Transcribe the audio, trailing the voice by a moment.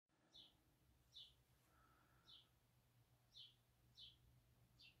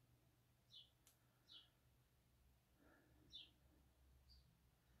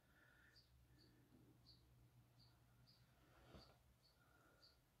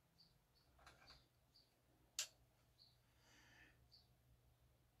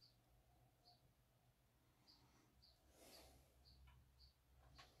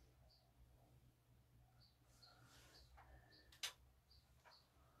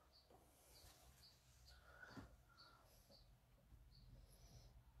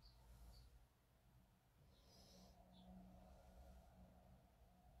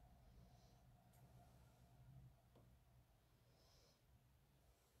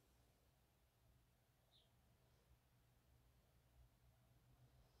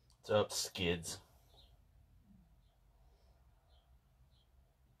What's up, skids?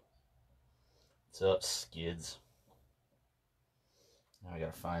 What's up, skids? Now I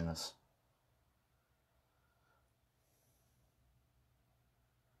gotta find this.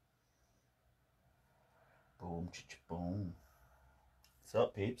 Boom, boom. What's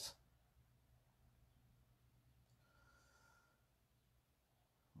up, peeps?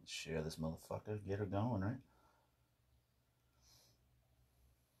 Let's share this motherfucker. Get her going, right?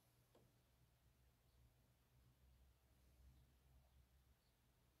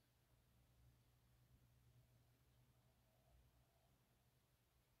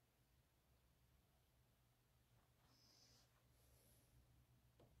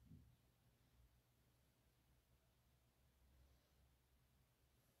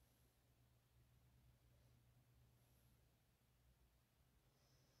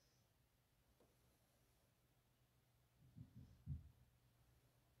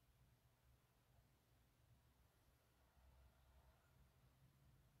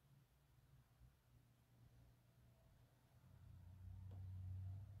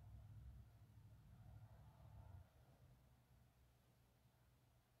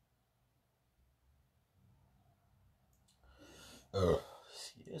 Ugh.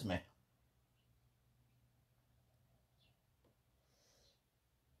 Excuse me. I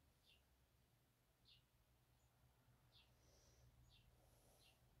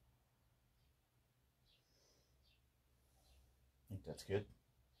think that's good.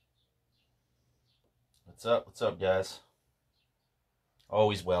 What's up? What's up, guys?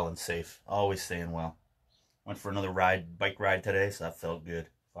 Always well and safe. Always staying well. Went for another bike ride today, so that felt good.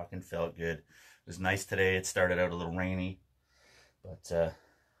 Fucking felt good. It was nice today. It started out a little rainy, but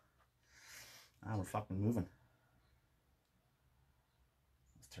now we're fucking moving.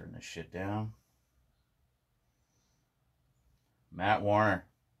 Let's turn this shit down. Matt Warner.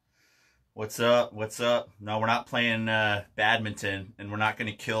 What's up? What's up? No, we're not playing badminton, and we're not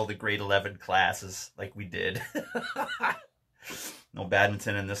going to kill the grade 11 classes like we did. No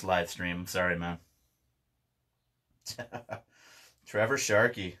badminton in this live stream. I'm sorry, man. Trevor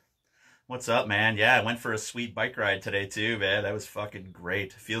Sharkey. What's up, man? Yeah, I went for a sweet bike ride today, too, man. That was fucking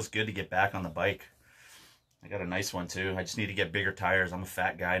great. Feels good to get back on the bike. I got a nice one, too. I just need to get bigger tires. I'm a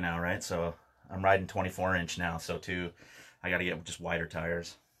fat guy now, right? So I'm riding 24-inch now, so, too, I got to get just wider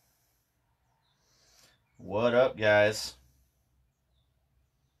tires. What up, guys?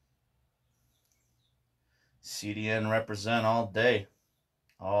 CDN represent all day.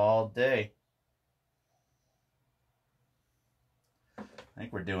 All day. I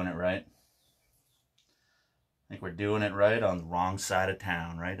think we're doing it right. I think we're doing it right on the wrong side of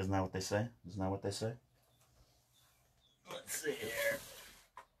town, right? Isn't that what they say? Isn't that what they say? Let's see here.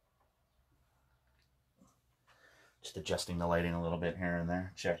 Just adjusting the lighting a little bit here and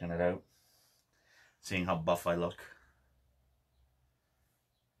there. Checking it out. Seeing how buff I look.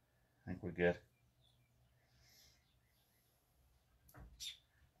 I think we're good.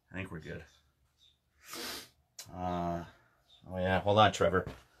 I think we're good. Oh yeah, hold on, Trevor.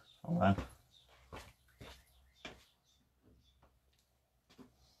 Hold on.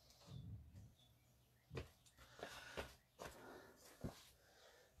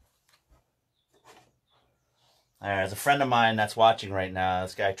 There's a friend of mine that's watching right now,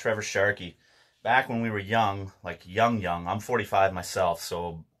 this guy Trevor Sharkey. Back when we were young, like young, I'm 45 myself,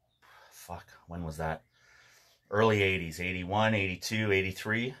 so fuck, when was that? Early 80s, 81, 82,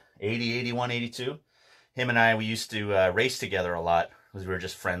 83, 80, 81, 82. Him and I, we used to race together a lot because we were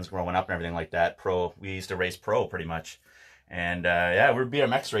just friends growing up and everything like that. We used to race pro pretty much. And yeah, we were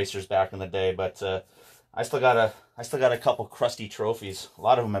BMX racers back in the day, but I still got a couple crusty trophies. A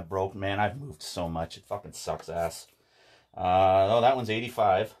lot of them have broke, man. I've moved so much. It fucking sucks ass. Oh, that one's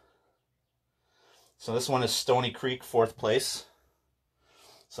 85. So this one is Stony Creek, 4th place.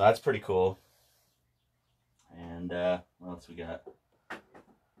 So that's pretty cool. And what else we got?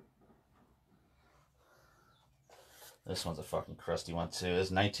 This one's a fucking crusty one too. This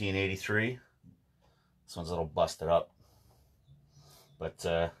is 1983. This one's a little busted up. But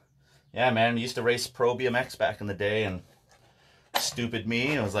yeah, man, we used to race pro BMX back in the day, and stupid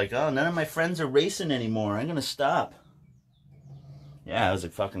me, I was like, oh, none of my friends are racing anymore. I'm gonna stop. Yeah, it was a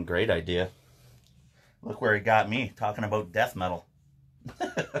fucking great idea. Look where it got me, talking about death metal.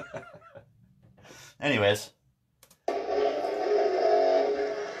 Anyways.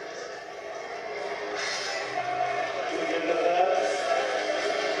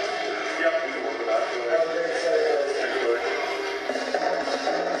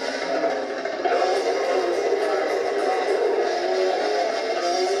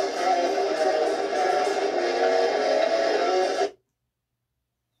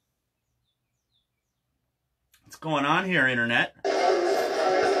 going on here, Internet?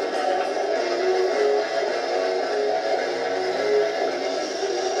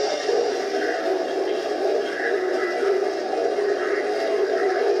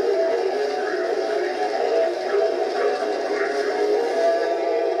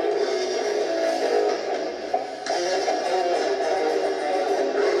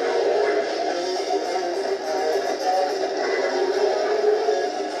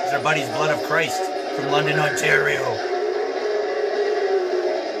 It's our buddy's Blood of Christ from London, Ontario.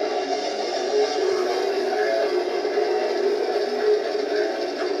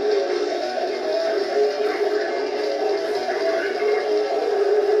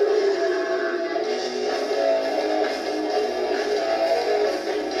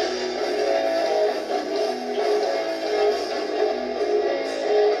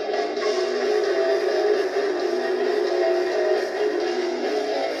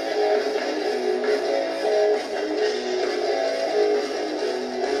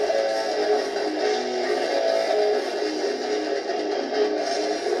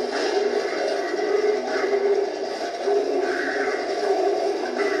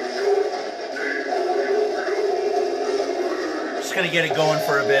 Just gonna get it going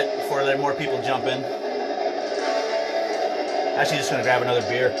for a bit before let more people jump in. Actually, just gonna grab another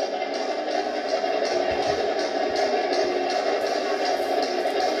beer.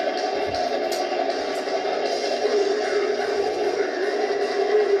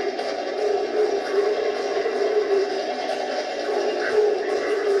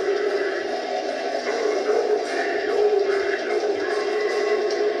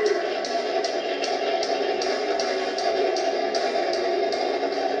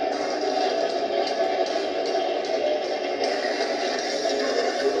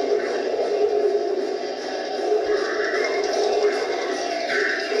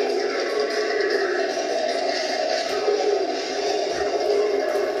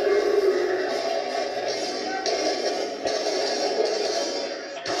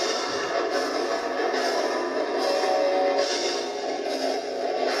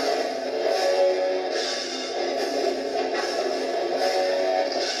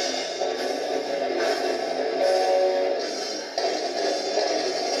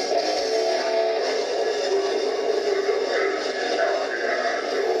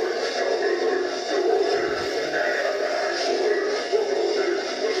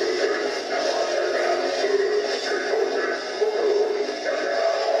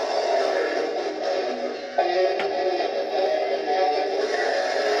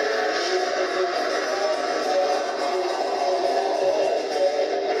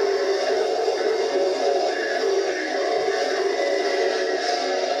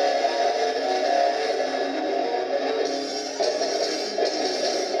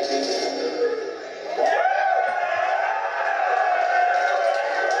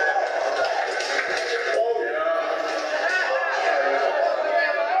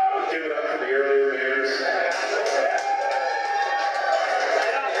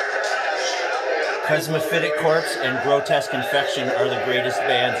 Cosmophytic Corpse and Grotesque Infection are the greatest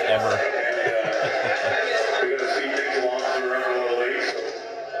bands ever.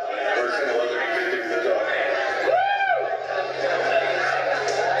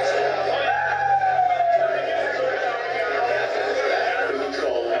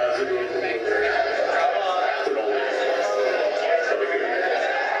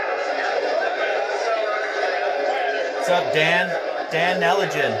 What's up, Dan? Dan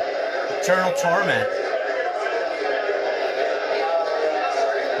Neligen. Eternal Torment.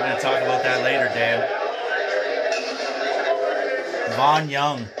 We're going to talk about that later, Dan. Vaughn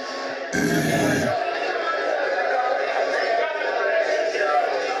Young.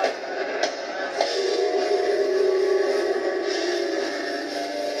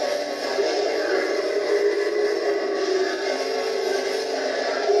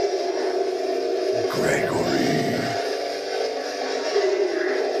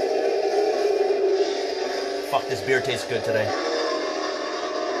 Fuck, this beer tastes good today.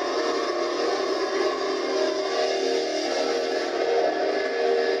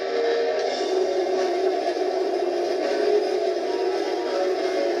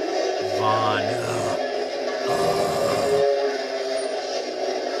 Vaughn.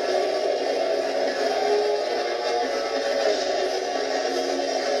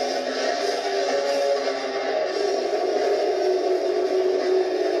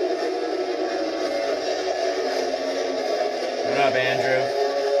 What up, Andrew?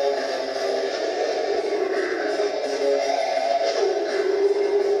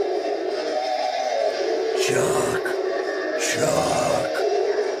 Chuck.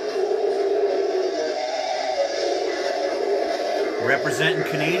 Representing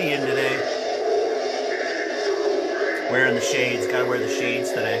Canadian today. Wearing the shades. Gotta wear the shades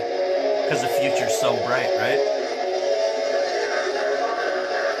today. Because the future's so bright, right?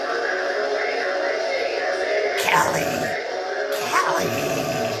 Kelly! Kelly!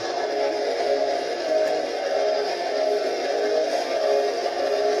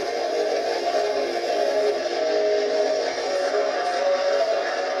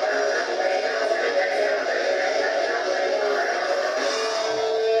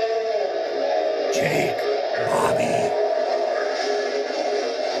 Jake, Bobby.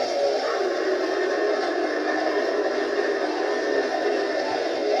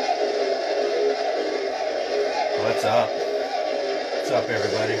 What's up? What's up,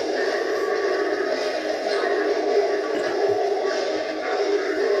 everybody?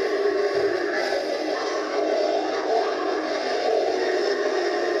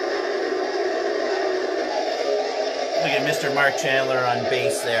 Look at Mr. Mark Chandler on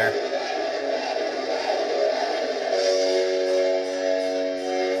bass there.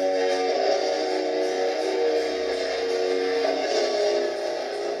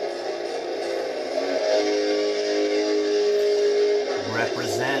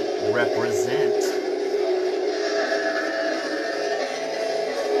 Represent.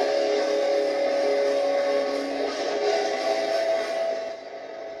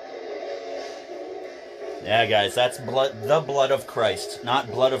 Yeah, guys, that's the blood of Christ,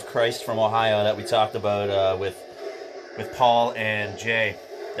 not blood of Christ from Ohio that we talked about with Paul and Jay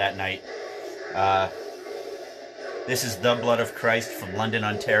that night. This is the blood of Christ from London,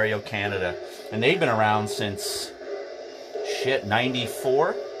 Ontario, Canada, and they've been around since shit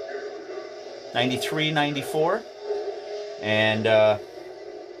 94. 93, 94, and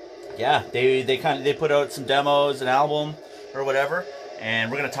yeah, they put out some demos, an album or whatever, and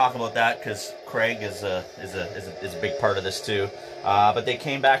we're gonna talk about that because Craig is a big part of this too. But they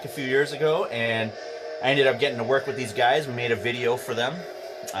came back a few years ago, and I ended up getting to work with these guys. We made a video for them,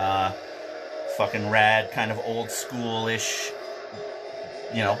 fucking rad, kind of old school-ish,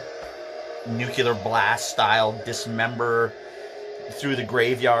 you know, nuclear blast style dismember through the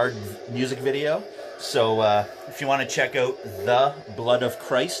graveyard music video. So if you want to check out The Blood of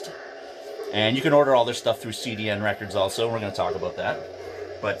Christ, and you can order all their stuff through CDN Records also, we're going to talk about that.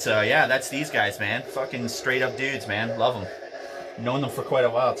 But yeah, that's these guys, man. Fucking straight up dudes, man. Love them. Known them for quite a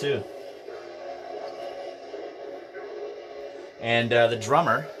while too. And the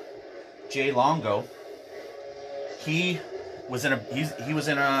drummer, Jay Longo, he played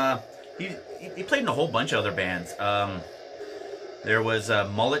in a whole bunch of other bands. There was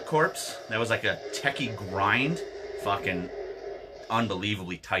Mullet Corpse. That was like a techie grind. Fucking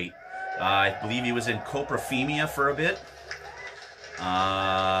unbelievably tight. I believe he was in Coprophemia for a bit.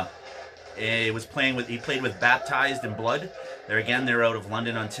 He played with Baptized in Blood. They're out of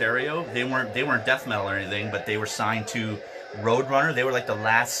London, Ontario. They weren't death metal or anything, but they were signed to Roadrunner. They were like the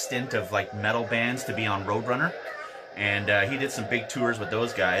last stint of like metal bands to be on Roadrunner. And he did some big tours with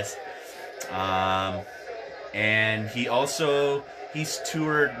those guys. And he's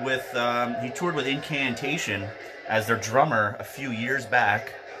toured with Incantation as their drummer a few years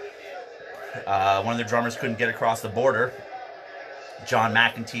back. One of their drummers couldn't get across the border. John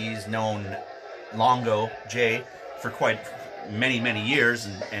McEntee's known Longo, Jay, for quite many years,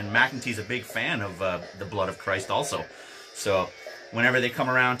 and McEntee's a big fan of the Blood of Christ also. So whenever they come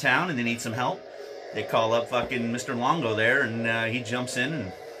around town and they need some help, they call up fucking Mr. Longo there, and he jumps in.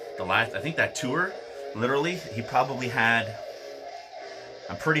 And I think that tour, literally, he probably had,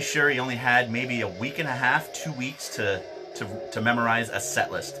 I'm pretty sure he only had maybe a week and a half, 2 weeks to memorize a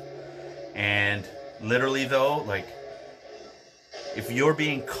set list. And literally though, like, if you're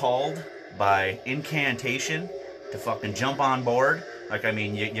being called by Incantation to fucking jump on board, like, I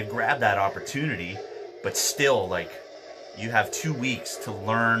mean, you grab that opportunity, but still, like, you have 2 weeks to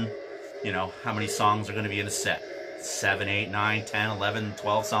learn, you know, how many songs are going to be in a set. 7, 8, 9, 10, 11,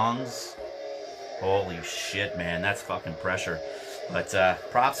 12 songs. Holy shit, man, that's fucking pressure. But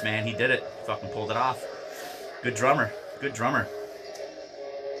props, man, he did it. Fucking pulled it off. Good drummer. Good drummer.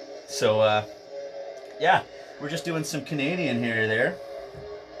 So, yeah, we're just doing some Canadian here or there.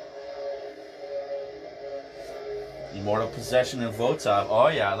 Immortal Possession of Votov. Oh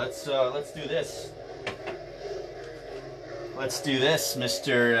yeah, let's do this. Let's do this,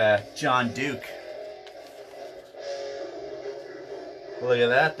 Mr. John Duke. Look at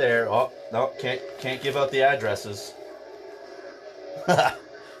that there. Oh no, can't give out the addresses. That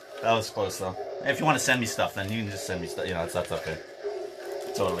was close though. If you want to send me stuff, then you can just send me stuff. You know, that's okay.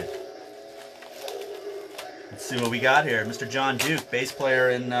 Totally. Let's see what we got here. Mr. John Duke, bass player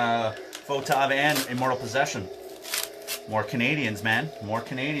in Votov and Immortal Possession. More Canadians, man. More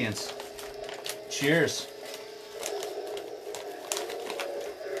Canadians. Cheers.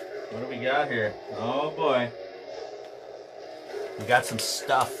 What do we got here? Oh boy. We got some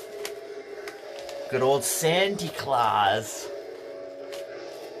stuff. Good old Santa Claus.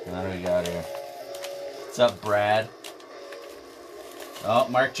 What do we got here? What's up, Brad? Oh,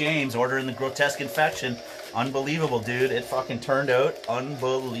 Mark James ordering the grotesque infection. Unbelievable, dude. It fucking turned out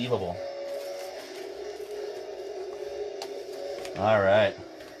unbelievable. Alright.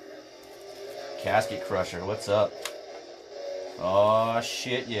 Casket Crusher, what's up? Oh,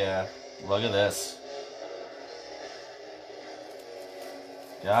 shit, yeah. Look at this.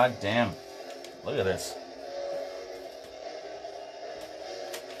 God damn. Look at this.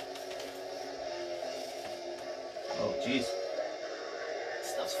 Oh, jeez.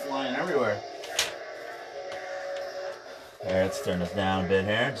 Stuff's flying everywhere. Alright, let's turn this down a bit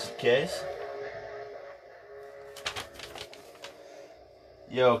here, just in case.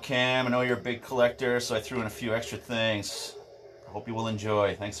 Yo, Cam, I know you're a big collector, so I threw in a few extra things. I hope you will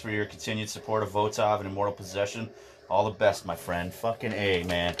enjoy. Thanks for your continued support of Votov and Immortal Possession. All the best, my friend. Fucking A,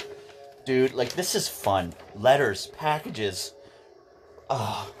 man. Dude, like, this is fun. Letters, packages.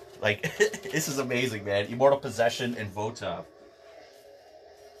 Oh, like, this is amazing, man. Immortal Possession and Votov.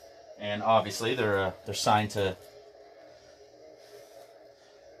 And obviously, they're signed to...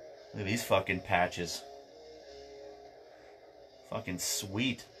 Look at these fucking patches. Fucking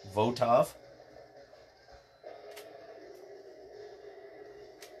sweet. Votov.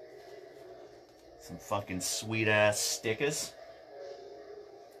 Some fucking sweet ass stickers.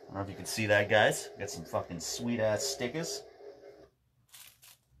 I don't know if you can see that, guys. Got some fucking sweet ass stickers.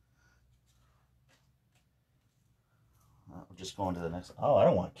 We're just going to the next. Oh, I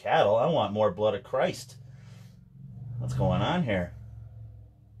don't want cattle. I want more blood of Christ. What's going on here?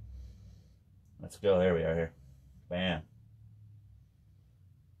 Let's go. There we are here. Bam.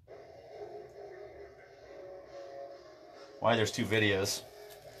 Why there's two videos.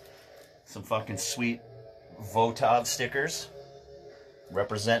 Some fucking sweet Votov stickers.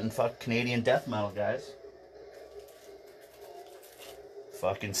 Representing fuck Canadian death metal, guys.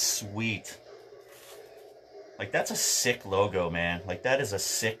 Fucking sweet. Like, that's a sick logo, man. Like, that is a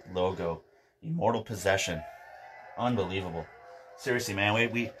sick logo. Immortal Possession. Unbelievable. Seriously, man,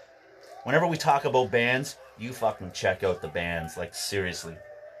 whenever we talk about bands, you fucking check out the bands. Like, seriously.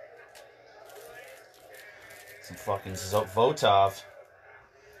 Some fucking Votov.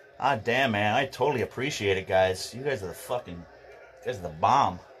 Ah, damn, man. I totally appreciate it, guys. You guys are the fucking... You guys are the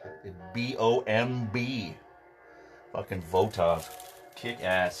bomb. B-O-M-B. Fucking Votov. Kick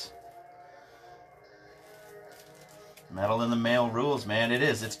ass. Metal in the Mail rules, man. It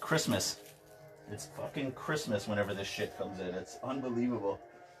is. It's Christmas. It's fucking Christmas whenever this shit comes in. It's unbelievable.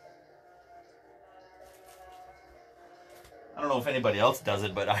 I don't know if anybody else does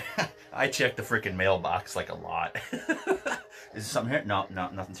it, but I check the freaking mailbox like a lot. Is something here? No,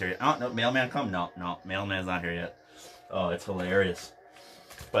 nothing's here yet. Oh, no, mailman come? No, mailman's not here yet. Oh, it's hilarious.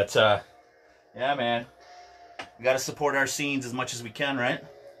 But, yeah, man. We gotta support our scenes as much as we can, right?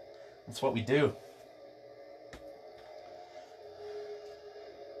 That's what we do.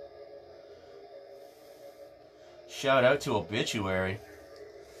 Shout out to Obituary.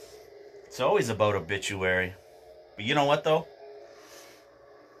 It's always about Obituary. But you know what, though?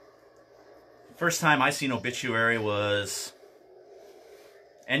 First time I seen Obituary was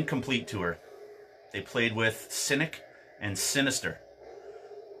End Complete Tour. They played with Cynic and Sinister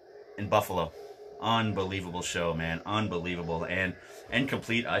in Buffalo. Unbelievable show, man. Unbelievable. And End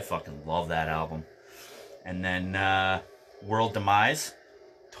Complete, I fucking love that album. And then World Demise.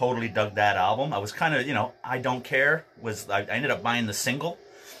 Totally dug that album. I was kind of, you know, I Don't Care. I ended up buying the single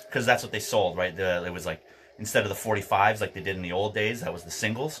because that's what they sold, right? It was like, instead of the 45s like they did in the old days, that was the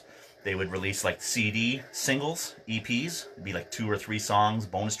singles. They would release like CD singles, EPs. It'd be like 2 or 3 songs,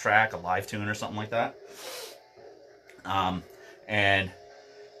 bonus track, a live tune or something like that. And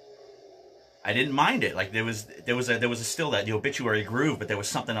I didn't mind it. Like there was still that the Obituary groove, but there was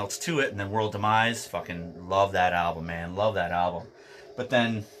something else to it. And then World Demise, fucking love that album, man. Love that album. But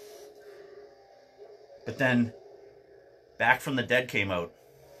then Back from the Dead came out.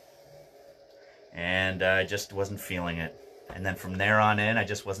 And I just wasn't feeling it. And then from there on in, I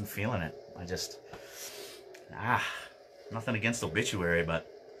just wasn't feeling it. Nothing against Obituary, but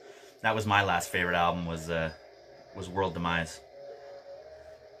that was my last favorite album, was World Demise.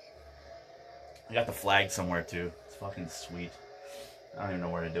 I got the flag somewhere too. It's fucking sweet. I don't even know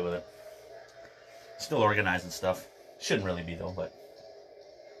where to do with it. Still organizing stuff. Shouldn't really be though, but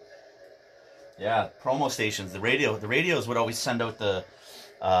yeah, promo stations. The radios would always send out the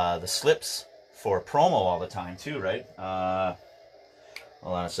slips for promo all the time too, right?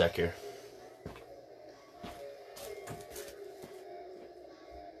 Hold on a sec here.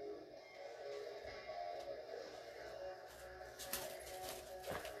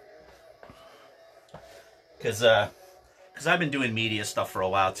 Because I've been doing media stuff for a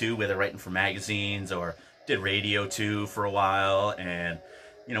while too, whether writing for magazines or did radio too for a while, and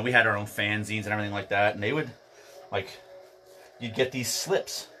you know, we had our own fanzines and everything like that, and they would, like, you'd get these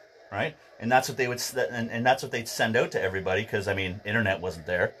slips, right? And that's what they would, and that's what they'd send out to everybody, because I mean, internet wasn't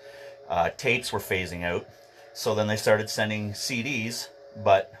there, tapes were phasing out, so then they started sending CDs,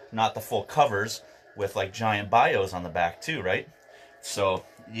 but not the full covers, with like giant bios on the back too, right? So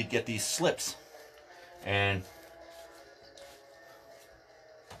you'd get these slips, and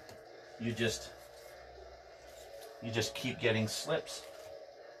you just keep getting slips,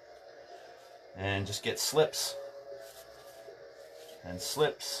 and just get slips, and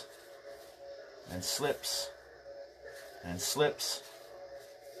slips, and slips, and slips,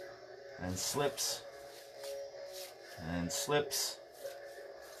 and slips, and slips,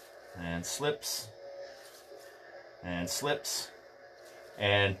 and slips, and slips,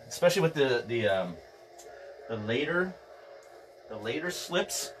 and especially with the later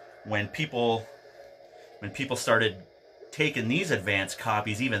slips, when people started taking these advanced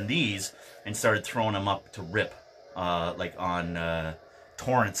copies, even these, and started throwing them up to rip, like on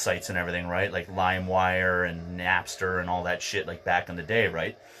torrent sites and everything, right? Like LimeWire and Napster and all that shit, like back in the day,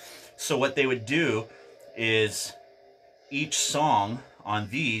 right? So what they would do is each song on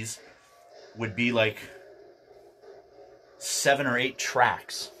these would be like 7 or 8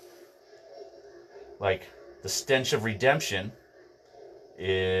 tracks. Like The Stench of Redemption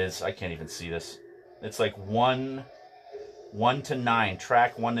is, I can't even see this. It's like 1 to 9,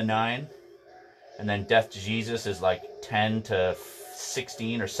 track 1 to 9, and then Death to Jesus is like 10 to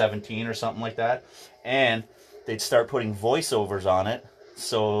 16 or 17 or something like that. And they'd start putting voiceovers on it,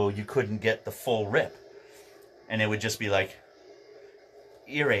 so you couldn't get the full rip, and it would just be like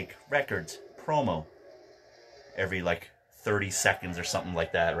Earache Records promo every like 30 seconds or something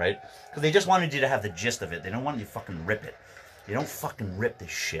like that, right? Because they just wanted you to have the gist of it. They don't want you to fucking rip it. You don't fucking rip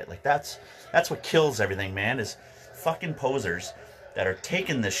this shit. Like, that's what kills everything, man, is fucking posers that are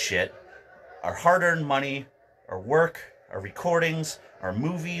taking this shit, our hard-earned money, our work, our recordings, our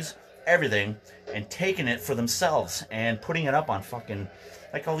movies, everything, and taking it for themselves and putting it up on fucking,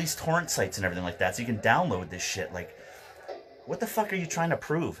 like, all these torrent sites and everything like that, so you can download this shit. Like, what the fuck are you trying to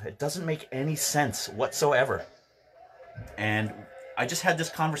prove? It doesn't make any sense whatsoever. And I just had this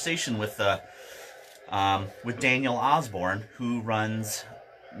conversation with Daniel Osborne, who runs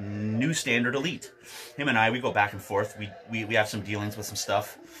New Standard Elite. Him and I, we go back and forth. We have some dealings with some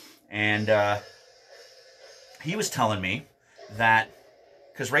stuff. And he was telling me that,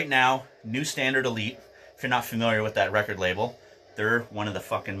 because right now, New Standard Elite, if you're not familiar with that record label, they're one of the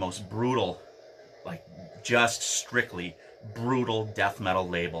fucking most brutal, like, just strictly brutal death metal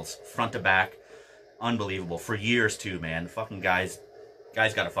labels, front to back. Unbelievable. For years too, man. The fucking guys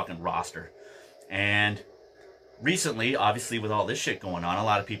got a fucking roster. And recently, obviously, with all this shit going on, a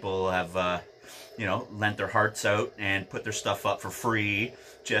lot of people have, you know, lent their hearts out and put their stuff up for free,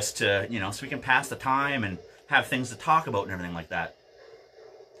 just to, you know, so we can pass the time and have things to talk about and everything like that.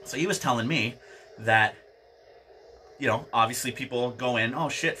 So he was telling me that, you know, obviously people go in, oh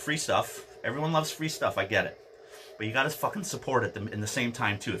shit, free stuff. Everyone loves free stuff, I get it. But you gotta fucking support it in the same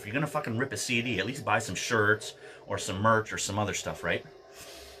time too. If you're gonna fucking rip a CD, at least buy some shirts or some merch or some other stuff, right?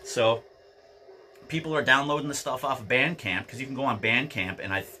 So people are downloading the stuff off of Bandcamp, because you can go on Bandcamp,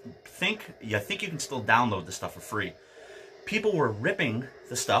 and I think you can still download the stuff for free. People were ripping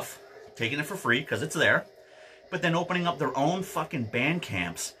the stuff, taking it for free because it's there, but then opening up their own fucking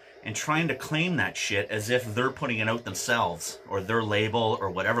Bandcamps and trying to claim that shit as if they're putting it out themselves, or their label, or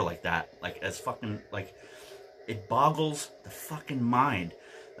whatever like that. Like, as fucking, like, it boggles the fucking mind.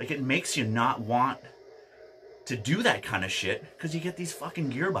 Like, it makes you not want to do that kind of shit, because you get these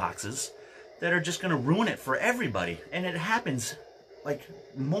fucking gearboxes that are just gonna ruin it for everybody. And it happens, like,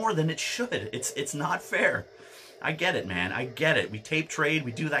 more than it should. It's not fair. I get it, man. I get it. We tape trade,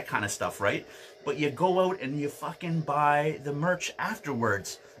 we do that kind of stuff, right? But you go out and you fucking buy the merch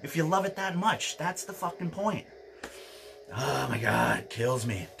afterwards. If you love it that much, that's the fucking point. Oh my God, it kills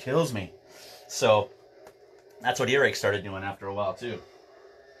me. Kills me. So that's what Earache started doing after a while too.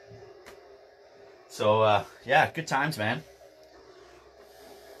 So yeah, good times, man.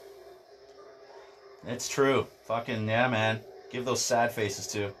 It's true. Fucking yeah, man. Give those sad faces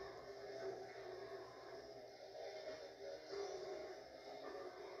too.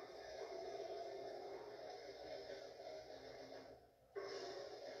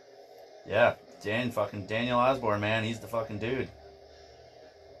 Yeah, Fucking Daniel Osborne, man. He's the fucking dude.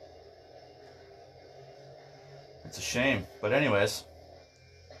 It's a shame. But anyways.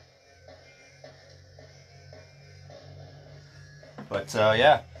 But,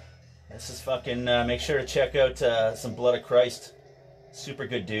 yeah. This is fucking, make sure to check out some Blood of Christ. Super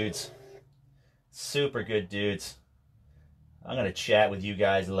good dudes. Super good dudes. I'm going to chat with you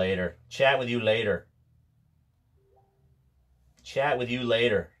guys later. Chat with you later. Chat with you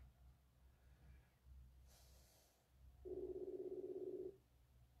later.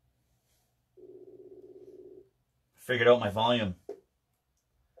 Figured out my volume.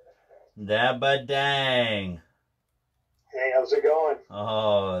 Dabba-dang. Hey, how's it going?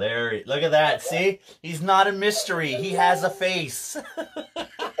 Oh, there. Look at that. See? He's not a mystery. He has a face.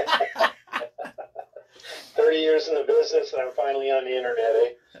 30 years in the business and I'm finally on the internet, eh?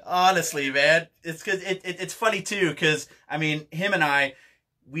 Honestly, man. It's cause it's funny, too, because, I mean, him and I,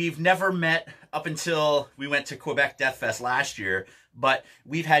 we've never met up until we went to Quebec Death Fest last year, but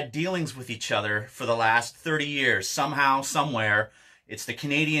we've had dealings with each other for the last 30 years. Somehow, somewhere, it's the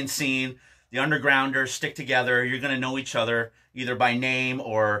Canadian scene. The undergrounders stick together. You're going to know each other either by name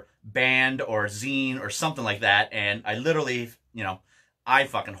or band or zine or something like that. And I literally, you know, I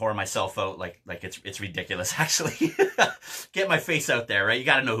fucking whore myself out like it's ridiculous, actually. Get my face out there, right? You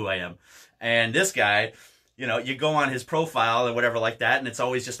got to know who I am. And this guy, you know, you go on his profile or whatever like that, and it's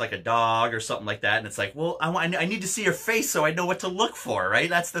always just like a dog or something like that. And it's like, well, I need to see your face so I know what to look for, right?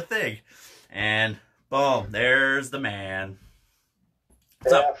 That's the thing. And boom, there's the man.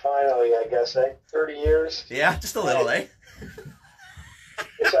 What's up? Finally, I guess, eh? 30 years? Yeah, just a little, eh?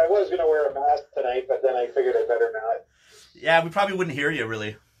 Yes, I was going to wear a mask tonight, but then I figured I better not. Yeah, we probably wouldn't hear you,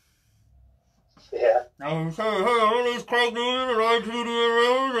 really. Yeah.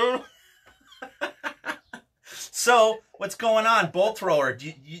 So, what's going on? Bolt Thrower,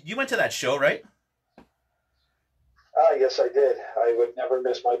 you went to that show, right? Yes, I did. I would never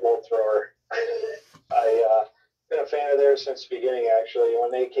miss my bolt thrower. I've been a fan of theirs since the beginning, actually.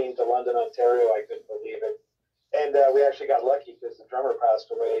 When they came to London, Ontario, I couldn't believe it. And we actually got lucky because the drummer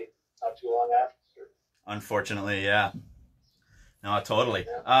passed away not too long after. Unfortunately, yeah. No, totally.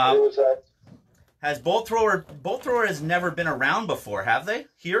 Yeah, it was, has Bolt Thrower has never been around before, have they?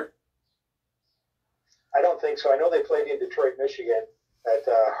 Here? I don't think so. I know they played in Detroit, Michigan at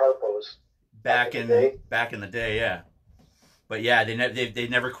Harpo's. Back in the day, yeah. But yeah, they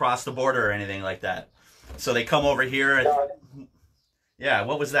never crossed the border or anything like that. So they come over here and yeah,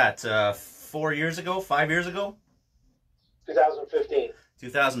 what was that? 4 years ago, 5 years ago? 2015.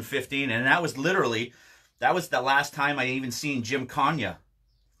 2015, and that was the last time I even seen Jim Kanya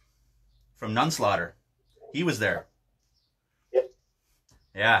from Nunslaughter. He was there. Yep.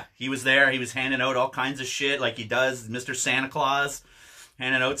 Yeah, he was there. He was handing out all kinds of shit like he does, Mr. Santa Claus,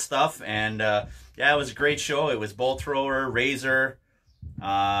 handing out stuff. And yeah, it was a great show. It was Bolt Thrower, Razor,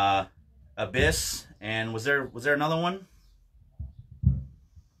 Abyss, and was there another one?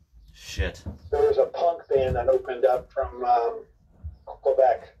 Shit. There was a punk band that opened up from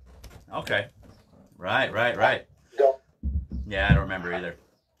Quebec. Okay. Right. Don't. Yeah, I don't remember either.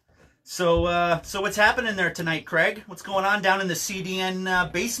 So what's happening there tonight, Craig? What's going on down in the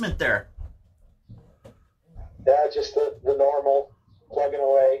CDN basement there? Yeah, just the normal, plugging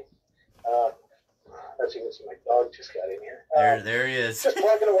away. As you can see, my dog just got in here. There he is. Just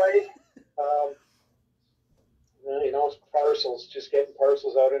plugging away. You know, parcels, just getting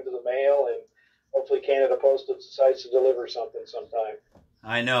parcels out into the mail, and hopefully Canada Post decides to deliver something sometime.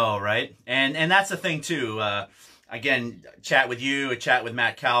 I know, right? And that's the thing too. Again, chat with you, chat with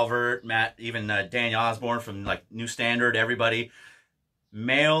Matt Calvert, even Daniel Osborne from like New Standard, everybody.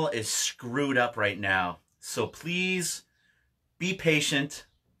 Mail is screwed up right now. So please be patient.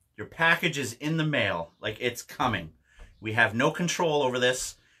 Your package is in the mail. Like, it's coming. We have no control over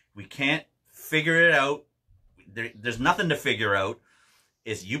this. We can't figure it out. There's nothing to figure out.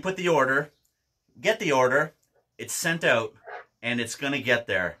 Is you put the order, get the order, it's sent out, and it's going to get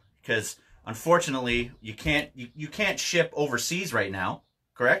there. Because unfortunately, you can't ship overseas right now,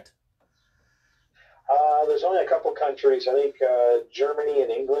 correct? There's only a couple countries, I think Germany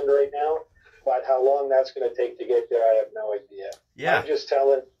and England right now, but how long that's going to take to get there, I have no idea. Yeah. I'm just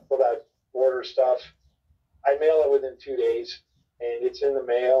telling people that order stuff, I mail it within 2 days, and it's in the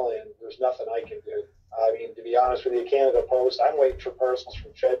mail, and there's nothing I can do. I mean, to be honest with you, Canada Post, I'm waiting for parcels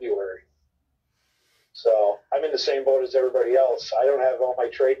from February. So I'm in the same boat as everybody else. I don't have all my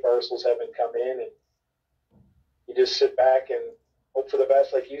trade parcels haven't come in, and you just sit back and hope for the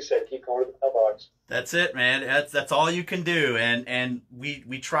best, like you said, keep going to the mailbox. That's it, man. That's all you can do. And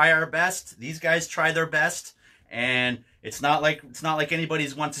we try our best. These guys try their best. And it's not like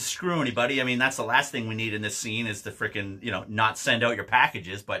anybody's wants to screw anybody. I mean, that's the last thing we need in this scene is to freaking, not send out your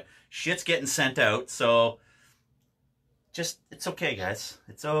packages, but shit's getting sent out. So just, it's okay, guys.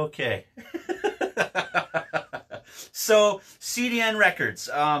 It's okay. So CDN Records,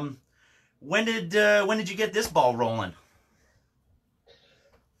 when did you get this ball rolling?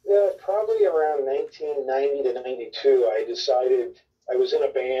 Yeah, probably around 1990 to 92, I decided I was in a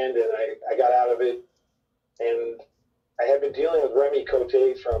band and I got out of it. And I had been dealing with Remy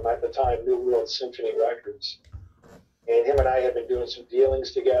Cote from, at the time, New World Symphony Records. And him and I had been doing some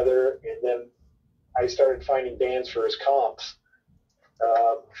dealings together. And then I started finding bands for his comps.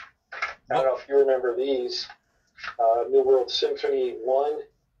 I don't know if you remember these. New World Symphony 1,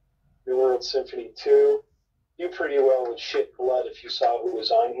 New World Symphony 2. You pretty well would shit blood if you saw who was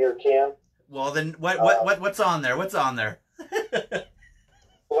on here, Cam. Well, then what's on there? What's on there?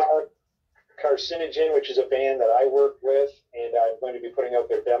 Well, Carcinogen, which is a band that I work with, and I'm going to be putting out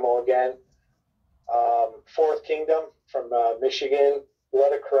their demo again. Fourth Kingdom from Michigan,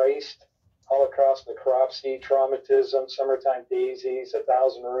 Blood of Christ, Holocaust Necropsy, Traumatism, Summertime Daisies,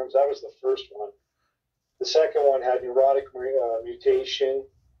 1,000 Rooms. That was the first one. The second one had Neurotic Mutation,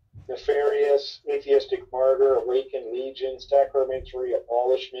 Nefarious, Atheistic Martyr, Awakened Legion, Sacramentary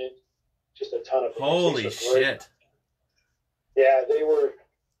Abolishment, just a ton of bands. Holy shit. Yeah,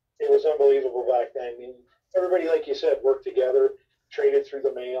 it was unbelievable back then. I mean, everybody, like you said, worked together, traded through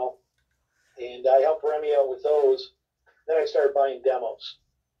the mail, and I helped Remy out with those. Then I started buying demos.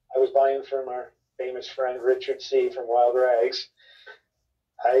 I was buying from our famous friend Richard C. from Wild Rags.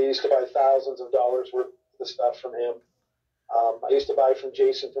 I used to buy thousands of dollars worth of the stuff from him. I used to buy from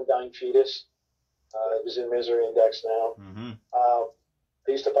Jason from Dying Fetus. It was in Misery Index now. Mm-hmm.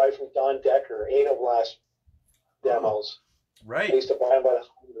 I used to buy from Don Decker, Anal Blast demos. Right. I used to buy them by the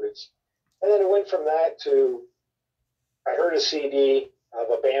hundreds. And then it went from that to, I heard a CD of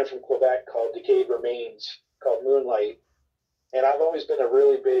a band from Quebec called Decayed Remains, called Moonlight. And I've always been a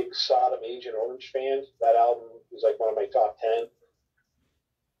really big Sodom Agent Orange fan. That album was like one of my top 10.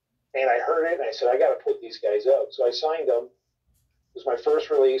 And I heard it, and I said, I got to put these guys out. So I signed them. It was my first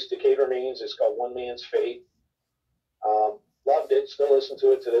release, Decayed Remains. It's called One Man's Fate. Loved it, still listen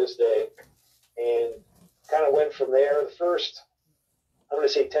to it to this day. And kind of went from there. The first, I'm going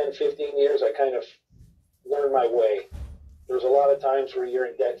to say 10, 15 years, I kind of learned my way. There was a lot of times where you're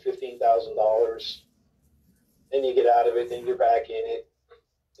in debt $15,000. Then you get out of it, then you're back in it.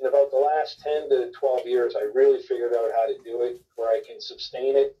 In about the last 10 to 12 years, I really figured out how to do it, where I can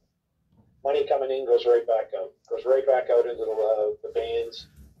sustain it. Money coming in goes right back out. Goes right back out into the bands.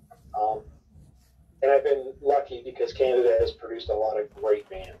 And I've been lucky because Canada has produced a lot of great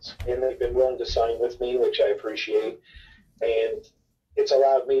bands. And they've been willing to sign with me, which I appreciate. And it's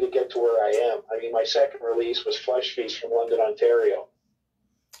allowed me to get to where I am. I mean, my second release was Flesh Feast from London, Ontario.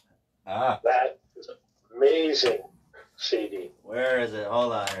 That is an amazing CD. Where is it?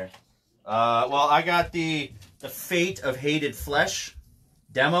 Hold on here. Well, I got the Fate of Hated Flesh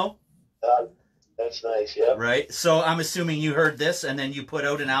demo. That's nice, yeah. Right. So I'm assuming you heard this and then you put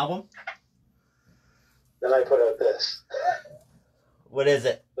out an album? Then I put out this. What is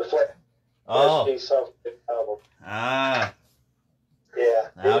it? The Flesh Feast album. Ah. Yeah.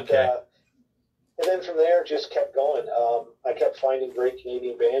 Okay. And then from there, just kept going. I kept finding great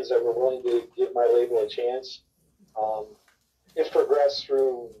Canadian bands that were willing to give my label a chance. It's progressed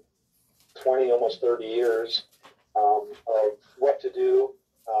through 20, almost 30 years of what to do.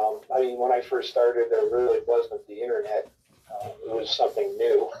 I mean, when I first started, there really wasn't the internet. It was something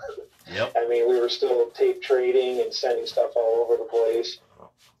new. Yep. I mean, we were still tape trading and sending stuff all over the place.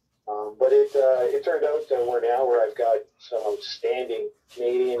 But it turned out that we're now where I've got some outstanding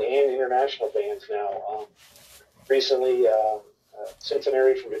Canadian and international bands now. Recently,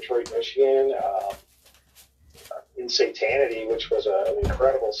 Centenary from Detroit, Michigan, in Satanity, which was an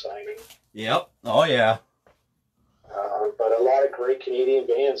incredible signing. Yep. Oh, yeah. But a lot of great Canadian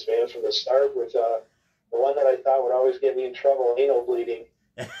bands, man, from the start with the one that I thought would always get me in trouble, Anal Bleeding.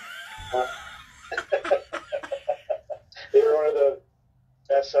 They were one of the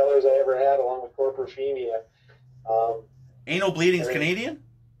best sellers I ever had, along with Corporofemia. Anal Bleeding's Canadian?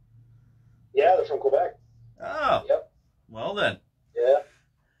 Yeah, they're from Quebec. Oh. Yep. Well then. Yeah.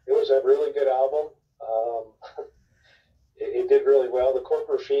 It was a really good album. It did really well. The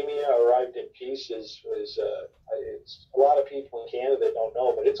Corporofemia, Arrived in Peace, it's a lot of people in Canada don't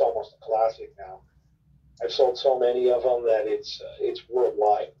know, but it's almost a classic now. I've sold so many of them that it's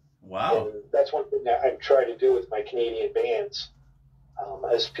worldwide. Wow. And that's one thing that I've tried to do with my Canadian bands.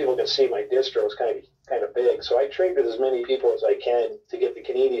 As people can see, my distro is kind of big, so I trade with as many people as I can to get the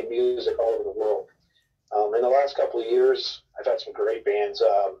Canadian music all over the world. And in the last couple of years, I've had some great bands.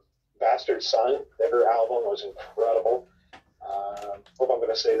 Bastard Son, their album was incredible. Hope I'm going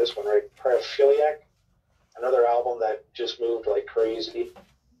to say this one right. Paraphiliac, another album that just moved like crazy.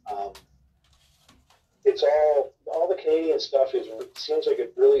 It's all the Canadian stuff seems like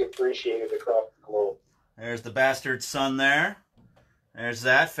it's really appreciated across the globe. There's the Bastard Son there. There's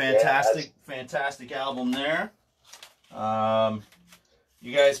that fantastic, fantastic album there.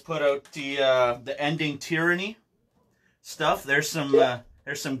 You guys put out the Ending Tyranny stuff. There's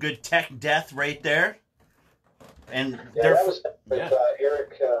some good tech death right there. And that was with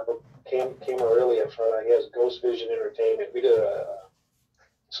Eric Camarillo from he has Ghost Vision Entertainment. We did a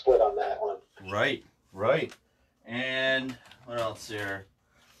split on that one. Right. And what else here?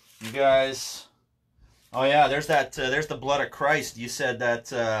 You guys. Oh yeah, there's that. There's the Blood of Christ. You said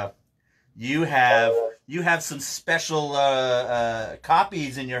that you have some special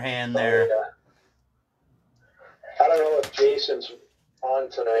copies in your hand there. Yeah. I don't know if Jason's on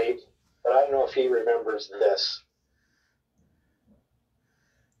tonight, but I don't know if he remembers this.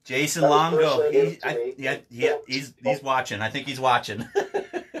 Jason Longo, he's watching. I think he's watching.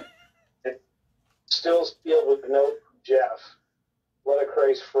 Still sealed with the note from Jeff. Blood of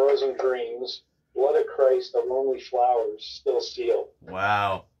Christ, Frozen Dreams. Blood of Christ, The Lonely Flowers, still sealed.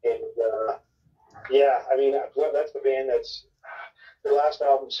 Wow. And I mean, that's the band that's their last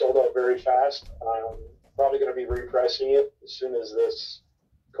album sold out very fast. Probably going to be repressing it as soon as this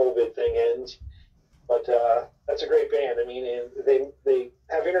COVID thing ends. But that's a great band. I mean, and they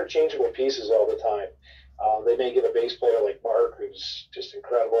have interchangeable pieces all the time. They may get a bass player like Mark, who's just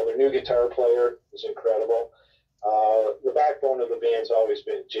incredible. Their new guitar player is incredible. The backbone of the band's always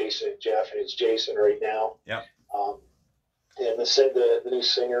been Jason and Jeff, and it's Jason right now. Yeah. And the new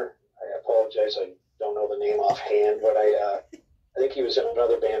singer, I apologize, I don't know the name offhand, but I think he was in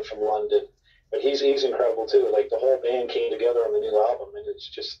another band from London. But he's incredible too. Like the whole band came together on the new album, and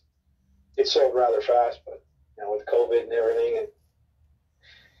it sold rather fast. But with COVID and everything,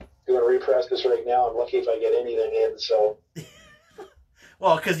 and doing represses right now, I'm lucky if I get anything in. So.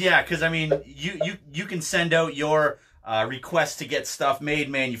 Well, because I mean, you can send out your request to get stuff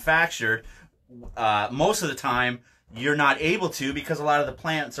manufactured. Most of the time, you're not able to because a lot of the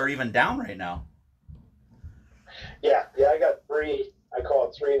plants are even down right now. Yeah, I got 3. I call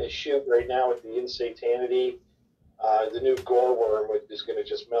it 3 in the chute right now with the Insanity. The new gore worm is going to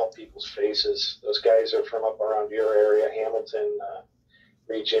just melt people's faces. Those guys are from up around your area, Hamilton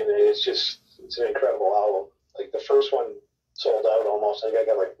region. It's an incredible album. Like the first one sold out almost. I think I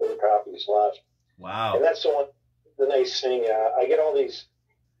got like 4 copies left. Wow. And that's the nice thing. I get all these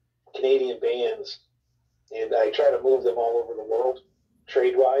Canadian bands, and I try to move them all over the world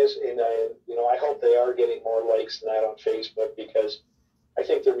trade-wise. And I hope they are getting more likes than that on Facebook because I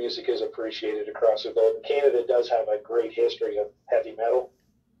think their music is appreciated across the globe. And Canada does have a great history of heavy metal,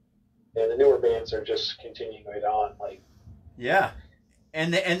 and the newer bands are just continuing it on. Yeah.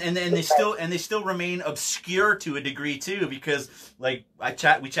 And they still remain obscure to a degree too, because like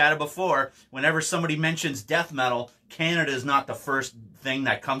we chatted before, whenever somebody mentions death metal, Canada is not the first thing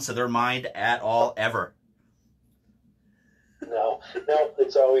that comes to their mind at all ever. No,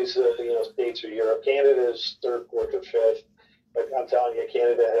 it's always States or Europe. Canada is 3rd, 4th, or 5th, but I'm telling you,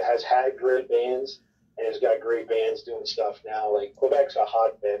 Canada has had great bands and has got great bands doing stuff now. Like Quebec's a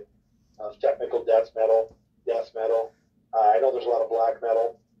hotbed of technical death metal. I know there's a lot of black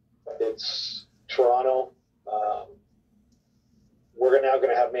metal, but it's Toronto. We're now going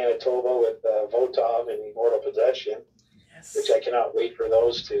to have Manitoba with Votov and Immortal Possession, yes, which I cannot wait for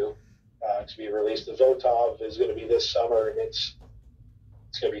those two to be released. The Votov is going to be this summer, and it's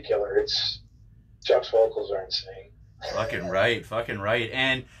going to be killer. Chuck's vocals are insane. Fucking right.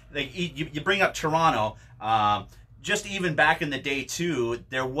 And like you bring up Toronto. Just even back in the day too,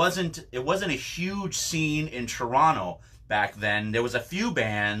 it wasn't a huge scene in Toronto back then. There was a few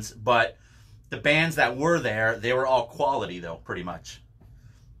bands, but the bands that were there, they were all quality though, pretty much.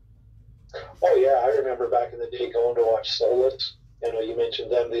 Oh yeah, I remember back in the day going to watch Solus. You mentioned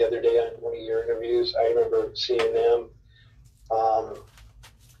them the other day on one of your interviews. I remember seeing them.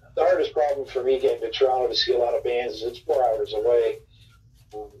 The hardest problem for me getting to Toronto to see a lot of bands is it's 4 hours away.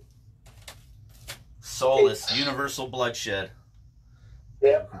 Solus, Universal Bloodshed.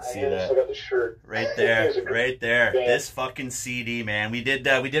 Yeah, see that. I got the shirt right there. This fucking CD, man. We did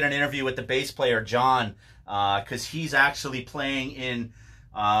an interview with the bass player John, because he's actually playing in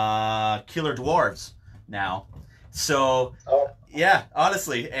Killer Dwarves now. So yeah,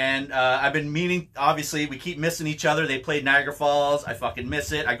 honestly, and I've been meaning. Obviously, we keep missing each other. They played Niagara Falls. I fucking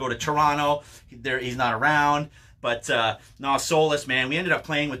miss it. I go to Toronto. He's not around. But no, Soulless, man. We ended up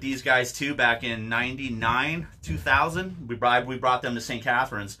playing with these guys too back in '99, 2000. We brought them to St.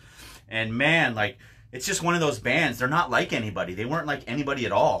 Catharines, and man, like it's just one of those bands. They're not like anybody. They weren't like anybody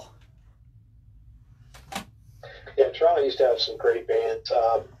at all. Yeah, Toronto used to have some great bands.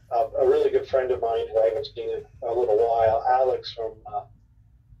 A really good friend of mine who I haven't seen in a little while, Alex from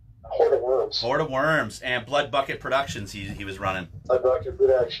Horde of Worms. Horde of Worms and Blood Bucket Productions. He was running. Blood Bucket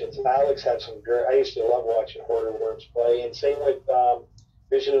Productions. Alex had some great. I used to love watching Horde of Worms play, and same with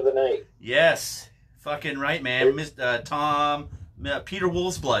Vision of the Night. Yes, fucking right, man. Peter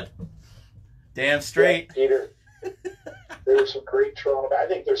Wolfsblood. Damn straight. Yeah, Peter. There were some great Toronto. I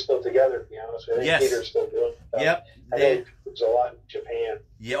think they're still together, to be honest. I think yes. Peter's still doing stuff. Yep. I think there's a lot in Japan.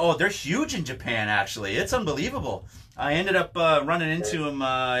 Yeah. Oh, they're huge in Japan. Actually, it's unbelievable. I ended up running into him.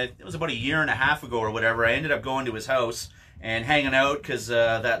 It was about a year and a half ago or whatever. I ended up going to his house and hanging out because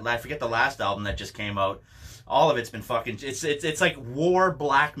I forget the last album that just came out. All of it's been fucking. It's like war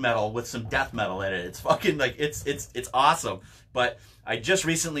black metal with some death metal in it. It's fucking like it's awesome. But I just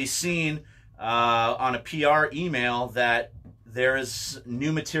recently seen on a PR email that there is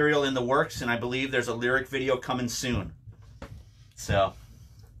new material in the works, and I believe there's a lyric video coming soon. So,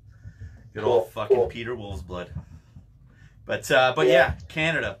 good old fucking Peter Wolfsblood. But yeah,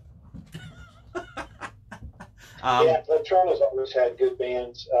 Canada. Yeah, but Toronto's always had good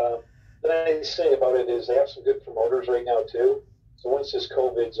bands. The nice thing about it is they have some good promoters right now too. So once this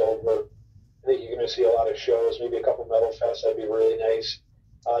COVID's over, I think you're going to see a lot of shows, maybe a couple metal fests. That'd be really nice.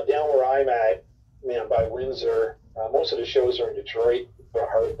 Down where I'm at, man, by Windsor, most of the shows are in Detroit,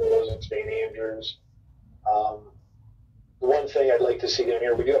 Hartford, and St. Andrews. The one thing I'd like to see down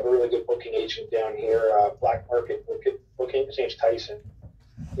here, we do have a really good booking agent down here, Black Market Booking. His name's Tyson.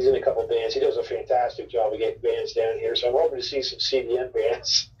 He's in a couple bands. He does a fantastic job of getting bands down here. So I'm hoping to see some CDN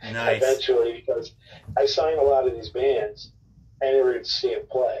bands eventually, because I sign a lot of these bands and never get to see them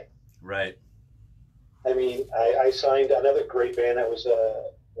play. Right. I mean, I signed another great band that was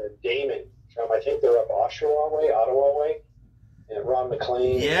Damon from, I think they're up Oshawa way, Ottawa way, and Ron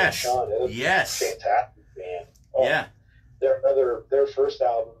McLean. Yes. And Sean. Yes. Fantastic band. Oh, yeah. Their first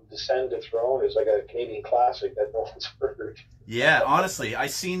album, Descend to Throne, is like a Canadian classic that no one's heard. Yeah, honestly, I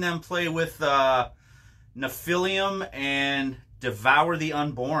seen them play with Nephilium and Devour the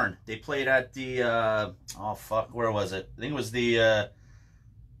Unborn. They played at the where was it? I think it was the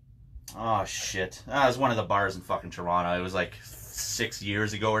it was one of the bars in fucking Toronto. It was like 6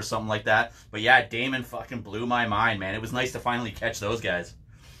 years ago or something like that. But yeah, Damon fucking blew my mind, man. It was nice to finally catch those guys.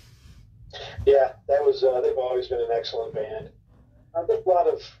 Yeah, that was. They've always been an excellent band. There's a lot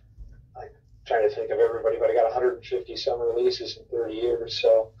of. I'm trying to think of everybody, but I got 150 some releases in 30 years.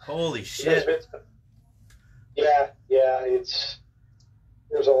 So holy shit.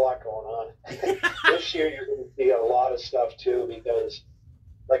 There's a lot going on. This year you're going to see a lot of stuff too, because,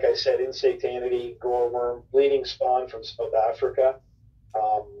 like I said, Insanity, Glowworm, Bleeding Spawn from South Africa,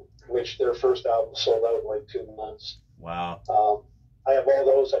 which their first album sold out in like 2 months. Wow. I have all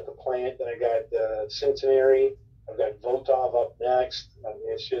those at the plant. Then I got Centenary. I've got Votov up next. I mean,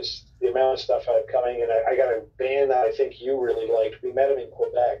 it's just the amount of stuff I have coming. And I got a band that I think you really liked. We met them in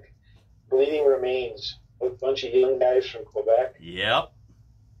Quebec. Bleeding Remains, a bunch of young guys from Quebec. Yep.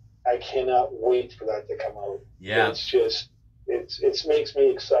 I cannot wait for that to come out. Yeah. It's just, it makes me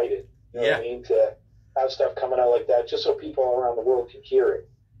excited. You know what I mean? To have stuff coming out like that, just so people around the world can hear it.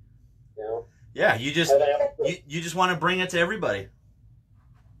 You know? Yeah, you just want to bring it to everybody.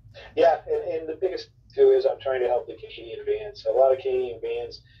 Yeah, and the biggest too is I'm trying to help the Canadian bands. A lot of Canadian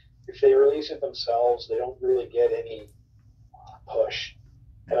bands, if they release it themselves, they don't really get any push.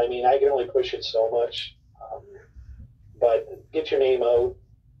 And I mean, I can only push it so much. But get your name out,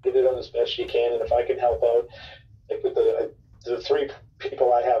 get it out as best you can, and if I can help out, like with the 3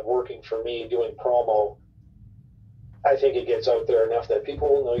 people I have working for me doing promo, I think it gets out there enough that people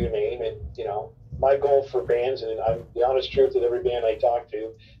will know your name. And, you know, my goal for bands, and I'm the honest truth with every band I talk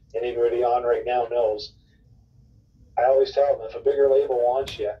to, and anybody on right now knows, I always tell them, if a bigger label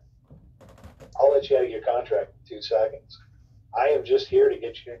wants you, I'll let you out of your contract in 2 seconds. I am just here to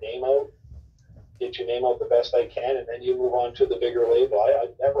get your name out the best I can, and then you move on to the bigger label. I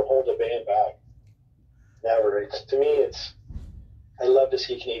never hold a band back. Never. I love to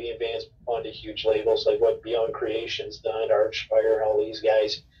see Canadian bands onto huge labels like what Beyond Creation's done, Archfire, all these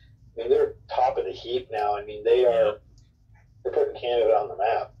guys. I mean, they're top of the heap now. I mean, they're putting Canada on the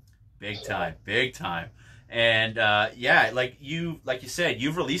map. Big time. And like you said,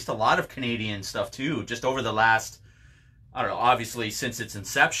 you've released a lot of Canadian stuff too, just over the last, I don't know, obviously since its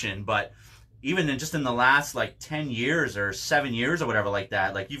inception, but even in the last like 10 years or 7 years or whatever like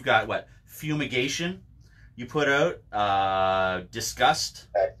that. Like you've got Fumigation, you put out. Disgust.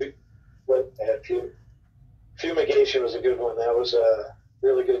 Fumigation was a good one. That was a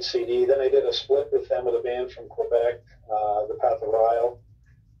really good CD. Then I did a split with them with a band from Quebec, the Path of Ryle.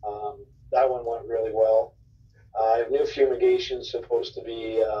 That one went really well. I have New Fumigation supposed to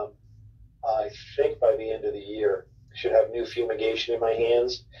be, I think by the end of the year. I should have New Fumigation in my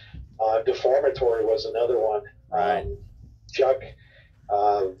hands. Deformatory was another one. Right. Chuck,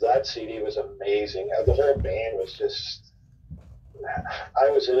 that CD was amazing. The whole band was just, I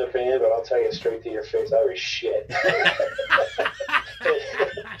was in a band, but I'll tell you straight to your face, I was shit.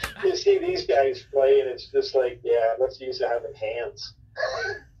 You see these guys play, and it's just like, yeah, let's use having hands.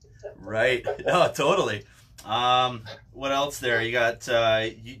 Right. No, totally. What else there? You got,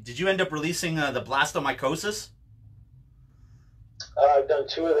 did you end up releasing the Blastomycosis? I've done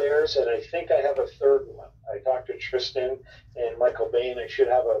 2 of theirs, and I think I have a 3rd one. I talked to Tristan and Michael Bain. I should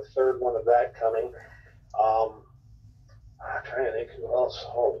have a 3rd one of that coming. I'm trying to think who else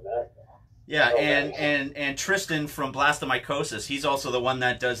holding that. Yeah, and Tristan from Blastomycosis, he's also the one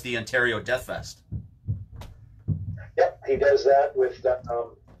that does the Ontario Death Fest. Yep, he does that with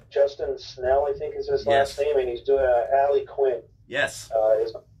Justin Snell, I think is his last name, and he's doing Allie Quinn. Yes.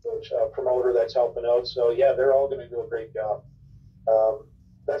 Is a promoter that's helping out. So, yeah, they're all going to do a great job.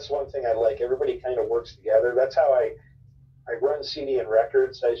 That's one thing I like. Everybody kind of works together. That's how I run CDN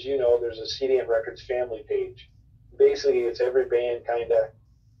Records. As you know, there's a CDN Records family page. Basically, it's every band kind of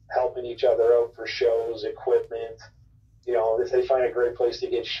helping each other out for shows, equipment. You know, if they find a great place to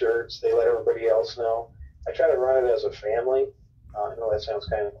get shirts, they let everybody else know. I try to run it as a family. I know that sounds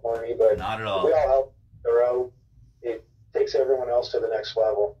kind of corny, but not at all. We all help each other out. It takes everyone else to the next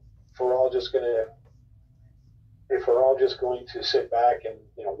level. If we're all just going to sit back and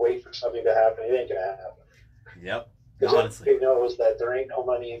wait for something to happen, it ain't going to happen. Yep. Because everybody knows that there ain't no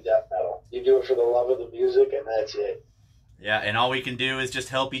money in death metal. You do it for the love of the music, and that's it. Yeah, and all we can do is just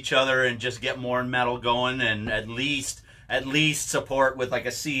help each other and just get more metal going, and at least support with like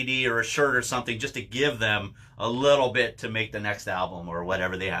a CD or a shirt or something, just to give them a little bit to make the next album or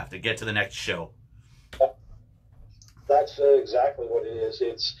whatever they have to get to the next show. That's exactly what it is.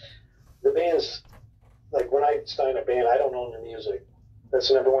 It's the band's, like when I sign a band, I don't own the music. That's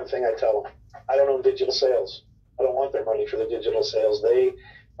the number one thing I tell them. I don't own digital sales. I don't want their money for the digital sales. They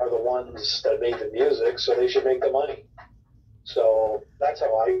are the ones that make the music, so they should make the money. So that's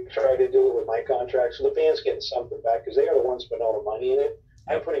how I try to do it with my contracts. So the band's getting something back because they are the ones putting all the money in it.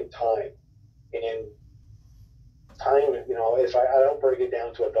 I'm putting time. And time, if I don't break it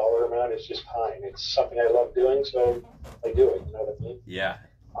down to a dollar amount, it's just time. It's something I love doing, so I do it. You know what I mean? Yeah.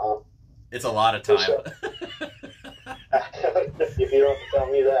 It's a lot of time. If you don't tell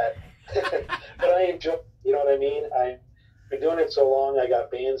me that. But I enjoy, you know what I mean? I've been doing it so long. I got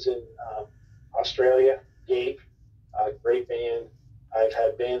bands in Australia, Gape, great band. I've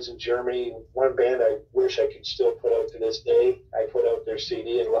had bands in Germany. One band I wish I could still put out to this day, I put out their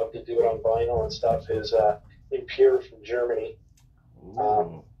CD and love to do it on vinyl and stuff, is Impure from Germany.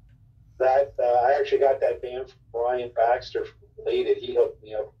 I actually got that band from Brian Baxter from Related. He hooked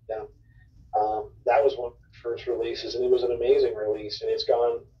me up with them. That was one of the first releases, and it was an amazing release, and it's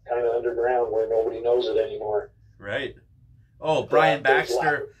gone kind of underground where nobody knows it anymore. Right. Oh, Brian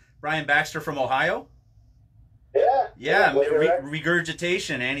Baxter from Ohio? Yeah,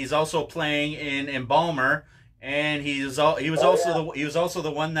 Regurgitation, and he's also playing in Embalmer, and he was also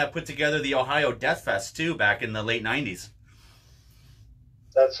the one that put together the Ohio Death Fest too back in the late '90s.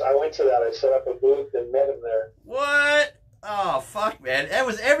 I went to that. I set up a booth and met him there. What? Oh fuck, man!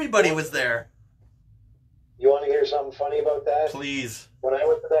 Everybody was there. You want to hear something funny about that? Please. When I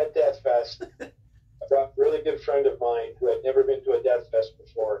went to that Death Fest, I brought a really good friend of mine who had never been to a Death Fest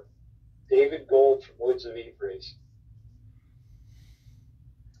before, David Gold from Woods of Ypres.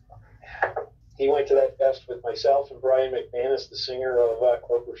 He went to that fest with myself and Brian McManus, the singer of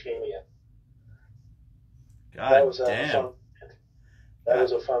Corporofemia. God damn. That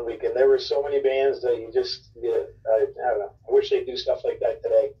was a fun weekend. There were so many bands that I don't know. I wish they'd do stuff like that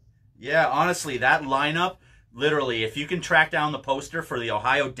today. Yeah, honestly, that lineup, literally, if you can track down the poster for the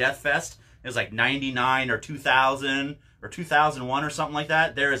Ohio Death Fest, it was like 99 or 2000 or 2001 or something like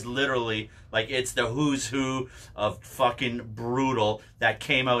that. There is literally, like, it's the who's who of fucking brutal that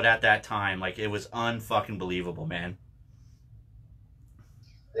came out at that time. Like, it was unfucking believable, man.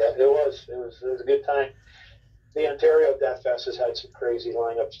 Yeah, it was. It was a good time. The Ontario Death Fest has had some crazy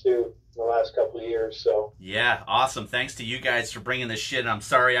lineups too in the last couple of years. So yeah, awesome. Thanks to you guys for bringing this shit. I'm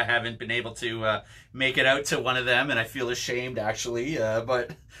sorry I haven't been able to make it out to one of them, and I feel ashamed actually.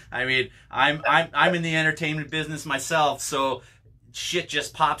 But I mean, I'm in the entertainment business myself, so shit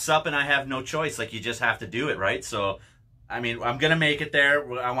just pops up and I have no choice. Like, you just have to do it, right? So, I mean, I'm gonna make it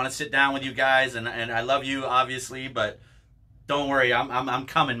there. I want to sit down with you guys, and I love you, obviously, but don't worry, I'm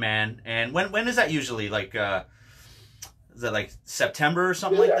coming, man. And when is that usually? Like, is it like September or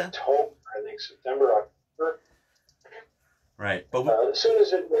something like that? October, I think September, October. Right, but as soon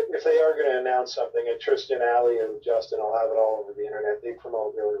as if they are going to announce something, and Tristan, Ali, and Justin will have it all over the internet. They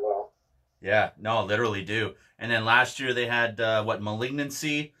promote really well. Yeah, no, literally do. And then last year they had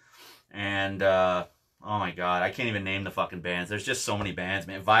Malignancy, and oh my god, I can't even name the fucking bands. There's just so many bands,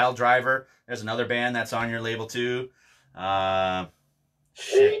 man. Vile Driver, there's another band that's on your label too.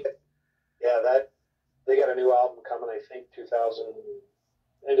 Shit. They got a new album coming. I think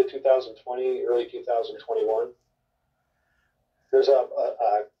end of 2020, early 2021. There's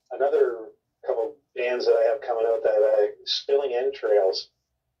another couple bands that I have coming out that Spilling Entrails.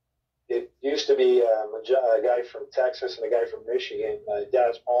 It used to be a guy from Texas and a guy from Michigan,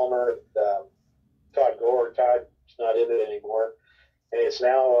 Daz Palmer, and, Todd Gore. Todd's not in it anymore. And it's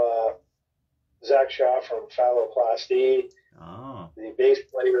now Zach Shaw from Phalloplasty, the bass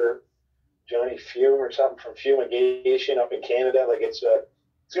player Johnny Fume or something from Fumigation up in Canada. Like, it's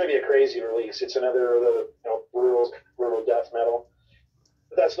going to be a crazy release. It's another brutal death metal.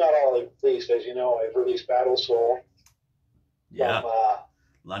 But that's not all I've released. As you know, I've released Battle Soul. Yeah. From,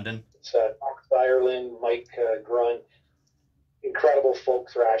 London. It's Ireland, Mike Grun. Incredible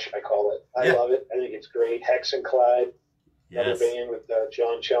folk thrash, I call it. I love it. I think it's great. Hex and Clyde. Another band with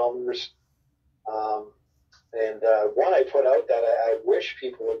John Chalmers. And one I put out that I wish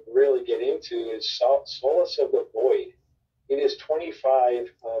people would really get into is Solace of the Void. It is 25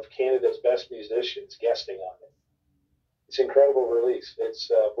 of Canada's best musicians guesting on it. It's an incredible release.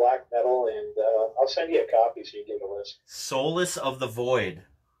 It's black metal, and I'll send you a copy so you can give it a listen. Solace of the Void.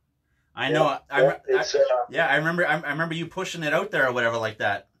 I know. I remember you pushing it out there or whatever like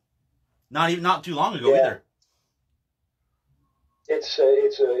that. Not too long ago either. It's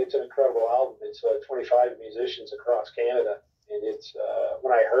an incredible album. It's 25 musicians across Canada, and it's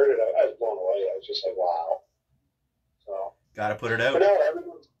when I heard it, I was blown away. I was just like, wow. So gotta put it out. But no,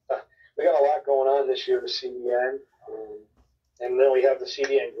 we got a lot going on this year with CDN, and then we have the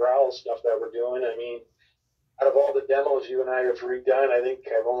CDN Growl stuff that we're doing. I mean, out of all the demos you and I have redone, I think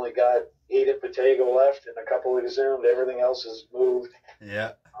I've only got 8 in Patago left and a couple exhumed. Everything else is moved.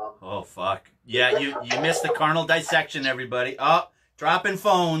 Yeah. Oh, fuck. Yeah, you missed the Carnal Dissection, everybody. Oh, dropping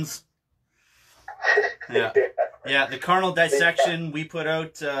phones. Yeah. Yeah, the Carnal Dissection, we put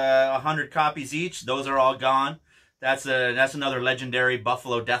out 100 copies each. Those are all gone. That's another legendary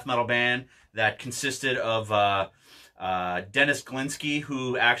Buffalo death metal band that consisted of Dennis Glinsky,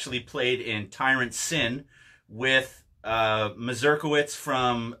 who actually played in Tyrant Sin, with Mazurkowitz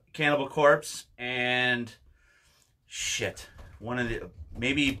from Cannibal Corpse, and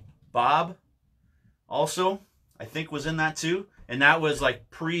maybe Bob also, I think, was in that too. And that was like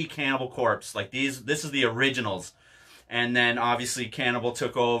pre-Cannibal Corpse. Like this is the originals. And then obviously Cannibal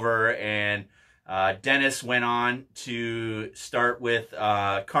took over, and Dennis went on to start with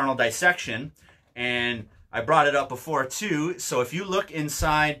Carnal Dissection. And I brought it up before too. So if you look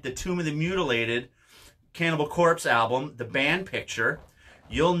inside the Tomb of the Mutilated Cannibal Corpse album, the band picture,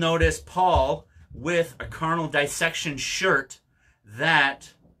 you'll notice Paul with a Carnal Dissection shirt.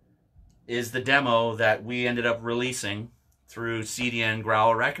 That is the demo that we ended up releasing through CDN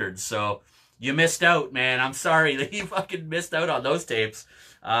Growl Records. So you missed out, man. I'm sorry that you fucking missed out on those tapes.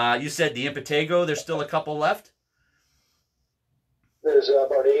 You said the Impetigo, there's still a couple left? There's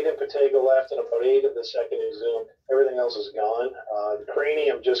about 8 in Patago left and about 8 of the second exhumed. Everything else is gone. The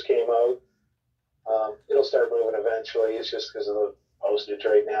Cranium just came out. It'll start moving eventually. It's just because of the postage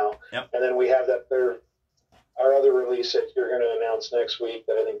right now. Yep. And then we have our other release that you're going to announce next week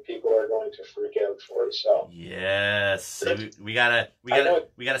that I think people are going to freak out for. So yes, we got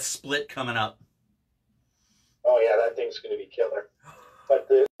a split coming up. Oh yeah, that thing's going to be killer. But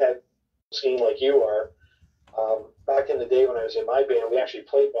that scene like you are, back in the day when I was in my band, we actually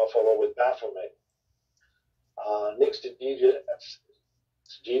played Buffalo with Baphomet. Nick Sagias,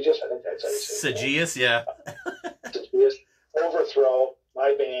 I think that's how you say it. Sagias, yeah. Sagias, Overthrow,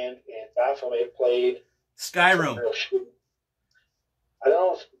 my band, and Baphomet played Skyroom. I don't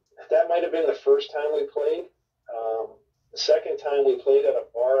know if that might have been the first time we played. The second time we played at a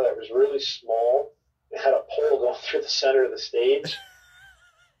bar that was really small. It had a pole going through the center of the stage.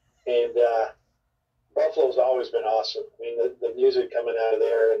 And Buffalo's always been awesome. I mean, the music coming out of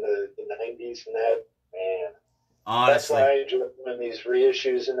there in the 90s and that, man. Honestly. That's why I enjoy doing these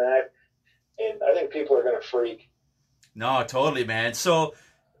reissues and that. And I think people are going to freak. No, totally, man. So,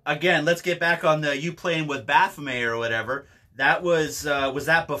 again, let's get back on you playing with Baphomet or whatever. That was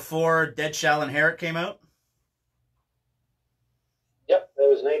that before Dead Shall Inherit came out? Yep, that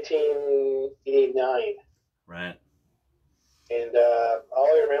was 1989. Right. And all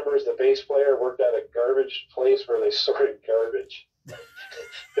I remember is the bass player worked at a garbage place where they sorted garbage.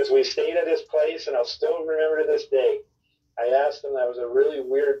 Because we stayed at his place, and I'll still remember to this day. I asked him, that was a really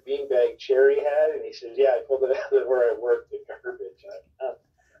weird beanbag chair he had, and he said, yeah, I pulled it out of where I worked, the garbage.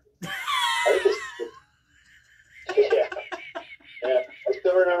 I think yeah. I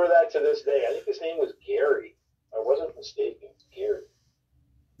still remember that to this day. I think his name was Gary. I wasn't mistaken. It was Gary.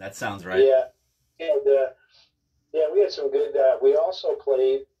 That sounds right. Yeah. And, yeah, we had some good, we also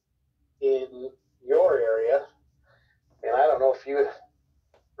played in your area, and I don't know if you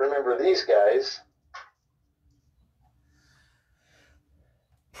remember these guys.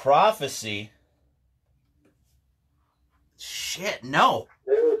 Prophecy? Shit, no.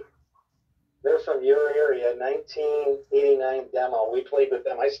 They're from your area, 1989 demo. We played with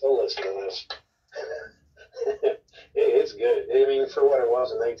them. I still listen to this. It's good. I mean, for what it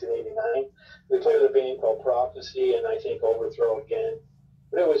was in 1989. We played with a band called Prophecy and I think Overthrow again.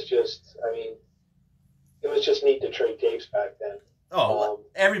 But it was just, I mean, it was just neat to trade tapes back then. Oh,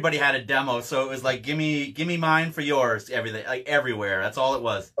 everybody had a demo, so it was like, give me mine for yours, everything, like everywhere. That's all it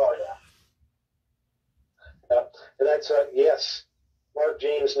was. Oh, yeah. Yeah. And that's, yes, Mark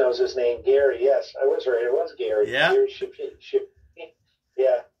James knows his name, Gary. Yes, I was right. It was Gary. Yeah. Gary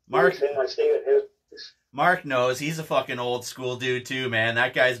yeah. Mark, I stayed at his place. Mark knows. He's a fucking old school dude, too, man.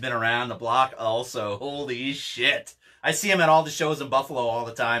 That guy's been around the block also. Holy shit. I see him at all the shows in Buffalo all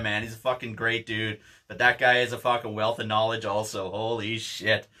the time, man. He's a fucking great dude. But that guy is a fucking wealth of knowledge also. Holy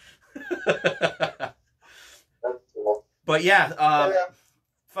shit. But yeah,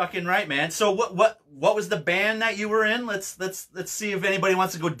 fucking right, man. So what was the band that you were in? Let's see if anybody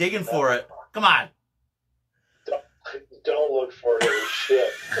wants to go digging for it. Come on. Don't look for it.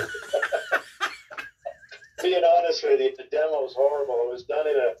 Shit. Being honest with you, the demo was horrible. It was done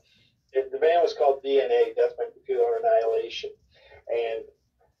the band was called DNA, Death by Computer Annihilation, and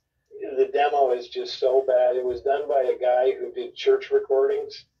the demo is just so bad. It was done by a guy who did church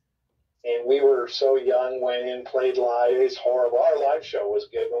recordings, and we were so young, went in, played live. It's horrible. Our live show was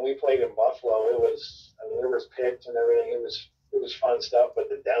good. When we played in Buffalo, it was, I mean, there was picks and everything. It was fun stuff, but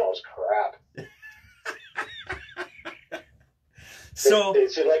the demo's crap. So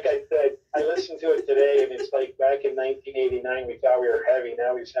it's like I said, I listened to it today, and it's like back in 1989, we thought we were heavy.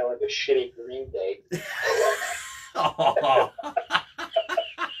 Now we sound like a shitty Green Day. Oh.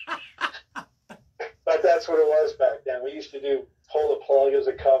 But that's what it was back then. We used to do Pull the Plug as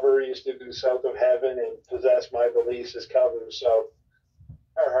a cover. We used to do South of Heaven and Possess My Beliefs as covers. So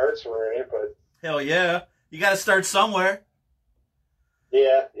our hearts were in it, but Hell yeah. You got to start somewhere.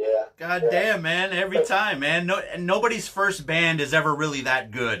 Yeah. God damn, man. Every time, man. Nobody's first band is ever really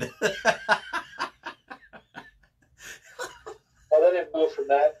that good. Well, then it moved from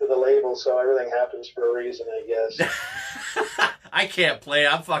that to the label, so everything happens for a reason, I guess. I can't play.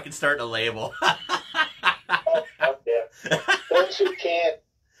 I'm fucking starting a label. Oh, yeah. Those who can't,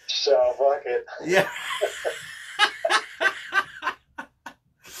 so fuck it. Yeah.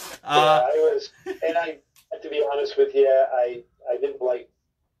 To be honest with you, I didn't like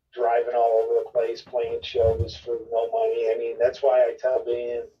driving all over the place, playing shows for no money. I mean, that's why I tell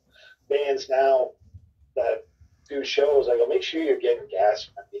bands now that do shows, I go, make sure you're getting gas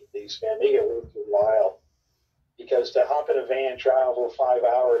money, these, man. Make it worth your while. Because to hop in a van, travel 5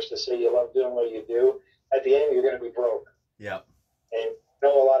 hours to say you love doing what you do, at the end, you're going to be broke. Yep. And I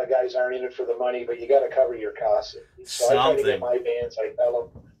know a lot of guys aren't in it for the money, but you got to cover your costs. So I try to get my bands, I tell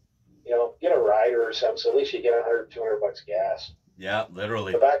them, get a rider or something, so at least you get $100, $200 gas. Yeah,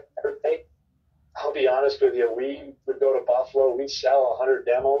 literally. But back in the day, I'll be honest with you, we would go to Buffalo, we'd sell 100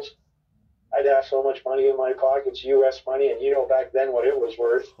 demos. I'd have so much money in my pockets, U.S. money, and back then what it was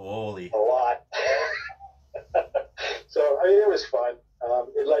worth. Holy. A lot. So, I mean, it was fun.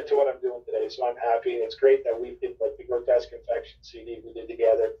 It led to what I'm doing today, so I'm happy. And it's great that we did, like, the Grotesque Infection CD we did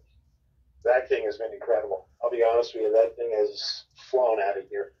together. That thing has been incredible. I'll be honest with you, that thing has flown out of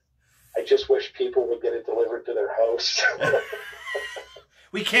here. I just wish people would get it delivered to their house.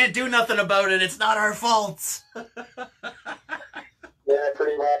 We can't do nothing about it. It's not our fault. Yeah,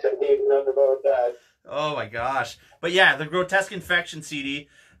 pretty much. I need nothing about that. Oh, my gosh. But, yeah, the Grotesque Infection CD,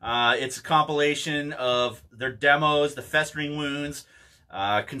 it's a compilation of their demos, the Festering Wounds,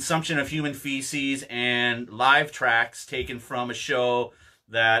 consumption of human feces, and live tracks taken from a show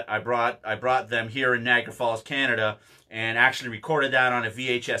that I brought them here in Niagara Falls, Canada, and actually recorded that on a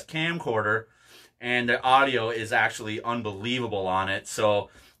VHS camcorder, and the audio is actually unbelievable on it. So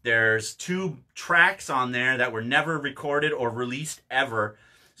There's 2 tracks on there that were never recorded or released ever.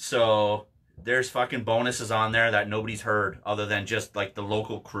 So there's fucking bonuses on there that nobody's heard other than just like the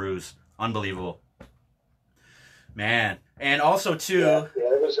local crews. Unbelievable. Man. And also too. Yeah,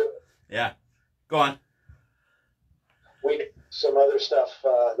 it was yeah. Go on. Some other stuff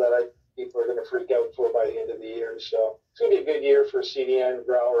that people are going to freak out for by the end of the year. So it's going to be a good year for CDN,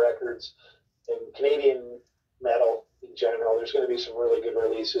 Growl Records, and Canadian metal in general. There's going to be some really good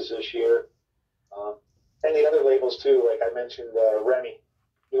releases this year. And the other labels too, like I mentioned, Remy,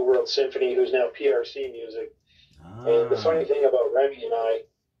 New World Symphony, who's now PRC Music. And the funny thing about Remy and I,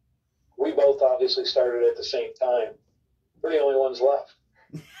 we both obviously started at the same time. We're the only ones left.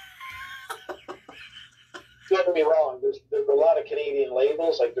 Don't get me wrong, there's a lot of Canadian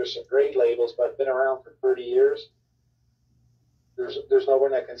labels, like there's some great labels, but been around for 30 years. There's no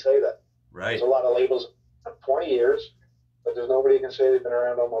one that can say that. Right. There's a lot of labels 20 years, but there's nobody who can say they've been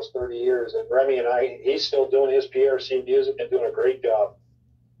around almost 30 years. And Remy and I, he's still doing his PRC music and doing a great job.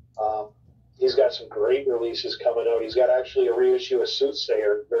 He's got some great releases coming out. He's got actually a reissue of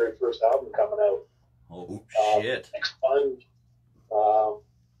Soothsayer, very first album coming out. Oh, shit. Expunge.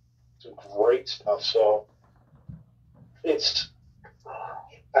 Some great stuff. So I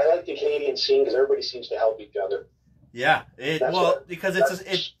like the Canadian scene because everybody seems to help each other. Yeah, because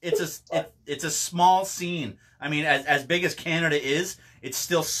it's a small scene. I mean, as big as Canada is, it's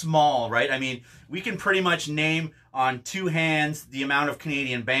still small, right? I mean, we can pretty much name on 2 hands the amount of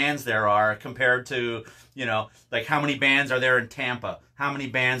Canadian bands there are compared to, you know, like how many bands are there in Tampa? How many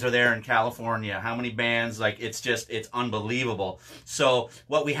bands are there in California? How many bands? Like, it's unbelievable. So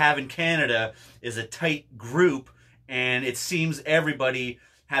what we have in Canada is a tight group, and it seems everybody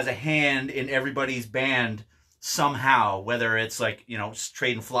has a hand in everybody's band somehow, whether it's like, you know,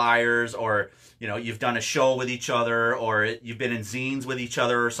 trading flyers, or, you know, you've done a show with each other, or you've been in zines with each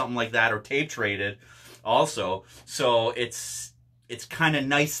other or something like that, or tape traded also. So it's kind of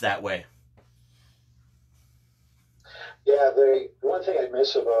nice that way. Yeah, the one thing I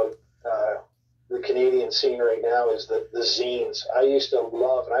miss about the Canadian scene right now is the zines. I used to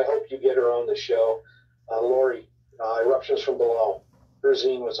love, and I hope you get her on the show, Lori, Eruptions from Below. Her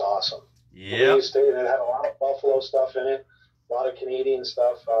zine was awesome. Yeah. And it had a lot of Buffalo stuff in it, a lot of Canadian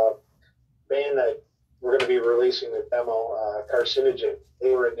stuff. Band that we're going to be releasing their demo, Carcinogen,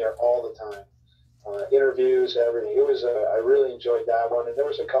 they were in there all the time. Interviews, everything. It was I really enjoyed that one. And there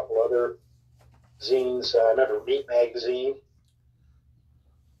was a couple other zines. I remember Meat Magazine.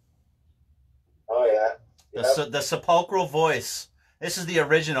 Oh yeah. The Sepulchral Voice. This is the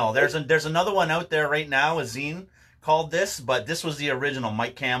original. There's another one out there right now, a zine called this, but this was the original.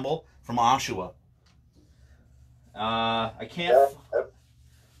 Mike Campbell from Oshawa. I can't.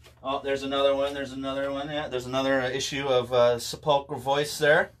 Oh, there's another one. There's another one. Yeah, there's another issue of Sepulchral Voice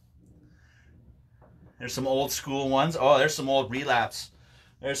there. There's some old school ones. Oh, there's some old Relapse.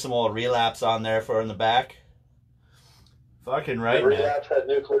 There's some old Relapse on there in the back. Fucking right, man. Relapse had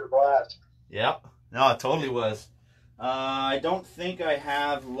Nuclear Blast. Yep. No, it totally was. I don't think I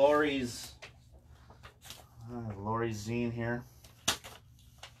have Lori's zine here.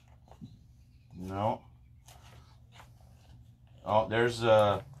 No. Oh, there's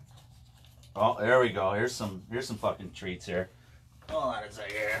oh, there we go. Here's some fucking treats here. Hold on a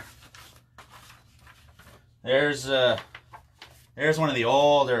second here. There's one of the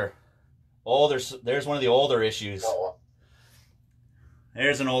older there's one of the older issues.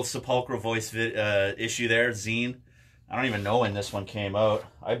 There's an old Sepulchral Voice issue there, zine. I don't even know when this one came out.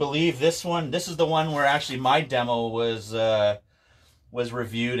 I believe this is the one where actually my demo was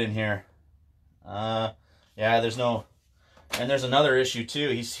reviewed in here. Yeah, there's no, and there's another issue too.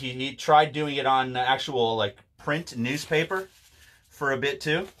 He tried doing it on actual like print newspaper for a bit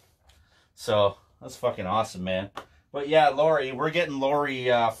too. So that's fucking awesome, man. But yeah, Lori, we're getting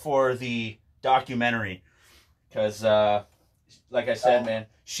Lori for the documentary because, like I said, man,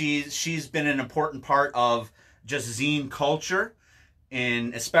 she's been an important part of just zine culture,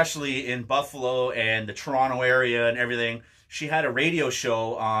 especially in Buffalo and the Toronto area and everything. She had a radio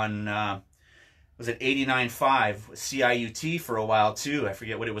show on, was it 89.5 CIUT for a while too. I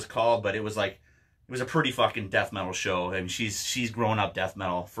forget what it was called, but it was a pretty fucking death metal show. I mean, she's grown up death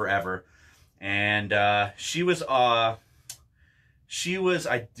metal forever. And she was, I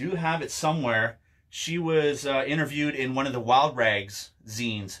do have it somewhere. She was interviewed in one of the Wild Rags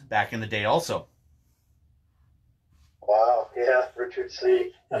zines back in the day also. Wow, yeah, Richard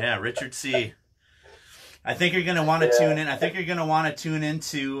C. Yeah, Richard C. I think you're going to want to tune in. I think you're going to want to tune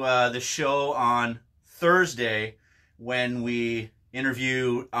into the show on Thursday when we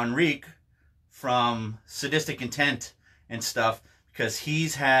interview Enrique from Sadistic Intent and stuff, because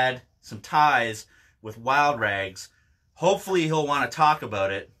he's had some ties with Wild Rags. Hopefully he'll want to talk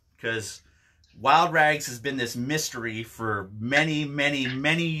about it, because Wild Rags has been this mystery for many, many,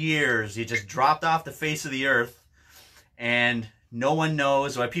 many years. He just dropped off the face of the earth, and no one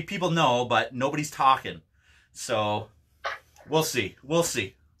knows. Well, people know, but nobody's talking. So we'll see. We'll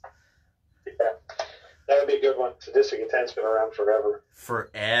see. Yeah, that would be a good one. Sadistic Intent's been around forever.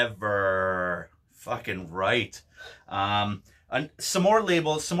 Forever. Fucking right. Some more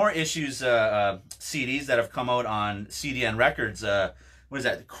labels, some more issues, CDs that have come out on CDN Records. What is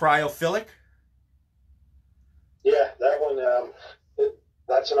that? Cryophilic? Yeah, that one.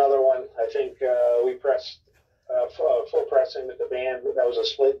 That's another one. I think we pressed full pressing with the band. That was a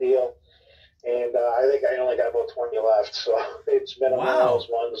split deal, and I think I only got about 20 left. So it's been one of those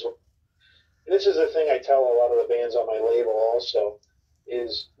ones. This is the thing I tell a lot of the bands on my label also,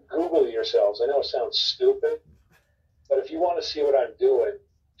 is Google yourselves. I know it sounds stupid, but if you want to see what I'm doing,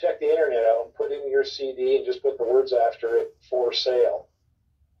 check the internet out and put in your CD and just put the words after it, for sale.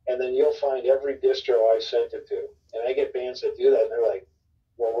 And then you'll find every distro I sent it to. And I get bands that do that, and they're like,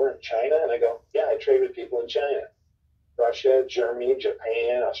 well, we're in China? And I go, yeah, I trade with people in China. Russia, Germany,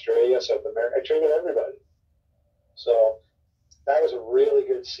 Japan, Australia, South America. I trade with everybody. So that was a really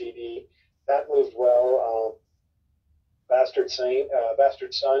good CD. That moved well. Bastard Son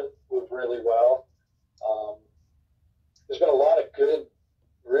moved really well. There's been a lot of good,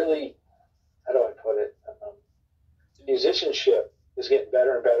 really, how do I put it? Musicianship is getting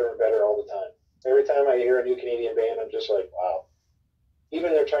better and better and better all the time. Every time I hear a new Canadian band, I'm just like, wow.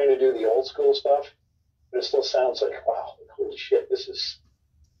 Even they're trying to do the old school stuff, but it still sounds like, wow, holy shit, this is...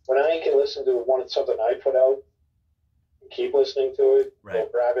 When I can listen to something I put out and keep listening to it, right. Go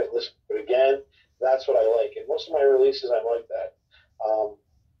grab it, listen to it again, that's what I like. And most of my releases, I'm like that. I'm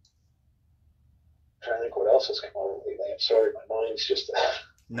trying to think what else has come out lately. I'm sorry, my mind's just...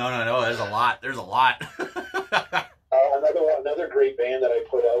 No. There's a lot. There's a lot. Another great band that I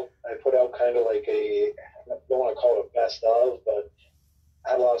put out kind of like I don't want to call it a best of, but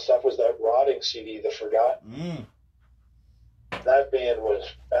had a lot of stuff, was that Rotting CD, The Forgotten. That band was,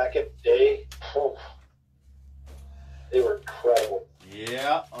 back in the day, they were incredible.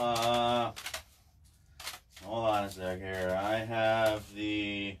 Yeah. Hold on a sec here. I have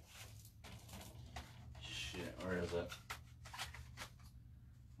the... Shit, where is it?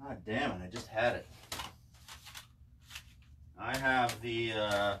 God damn it, I just had it. I have the...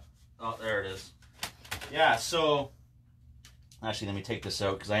 oh, there it is. Yeah, so... Actually, let me take this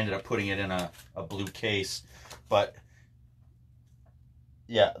out, because I ended up putting it in a blue case. But...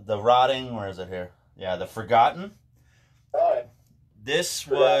 Yeah, the Rotting... Where is it here? Yeah, The Forgotten. Oh, This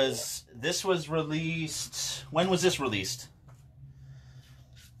was released... When was this released?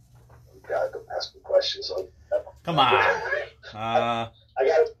 God, don't ask me questions like that. Come on. I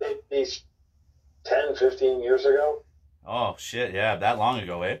got these 10, 15 years ago. Oh, shit, yeah, that long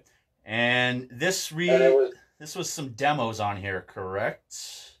ago, eh? And this was some demos on here, correct?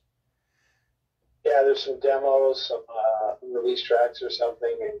 Yeah, there's some demos, some release tracks or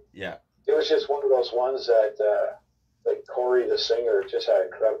something. And yeah. It was just one of those ones that, like Corey, the singer, just had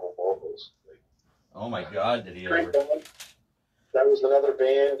incredible vocals. Oh my God, did he ever? That was another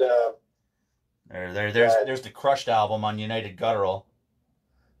band. There's the Crushed album on United Guttural.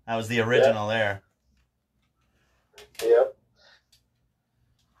 That was the original there. Yep.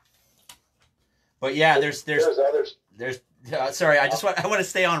 But yeah, there's others. Sorry, I want to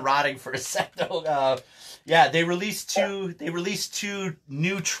stay on Rotting for a sec though. Yeah, they released two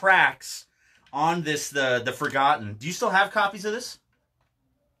new tracks on this the Forgotten. Do you still have copies of this?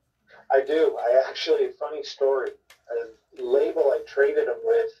 I do. I actually, funny story. A label I traded them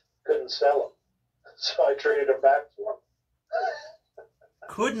with couldn't sell them, so I traded them back for them.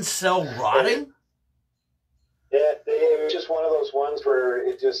 Couldn't sell Rotting? Yeah, it was just one of those ones where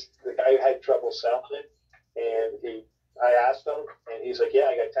the guy had trouble selling it, and I asked him, and he's like, yeah,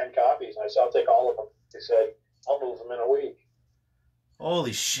 I got 10 copies. And I said, I'll take all of them. He said, I'll move them in a week.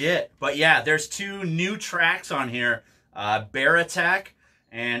 Holy shit. But yeah, there's two new tracks on here, Bear Attack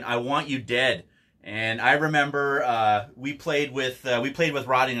and I Want You Dead. And I remember we played with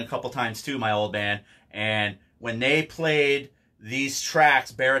Rotting a couple times too, my old band. And when they played these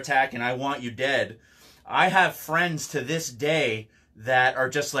tracks, Bear Attack and I Want You Dead, I have friends to this day that are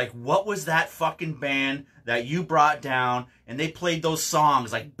just like, what was that fucking band that you brought down? And they played those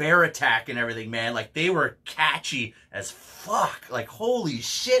songs like Bear Attack and everything, man. Like, they were catchy as fuck. Like, holy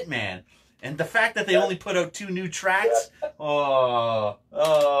shit, man. And the fact that they only put out 2 new tracks, oh.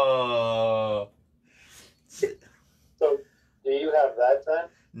 So, do you have that then?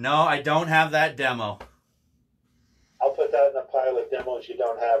 No, I don't have that demo. I'll put that in the pile of demos you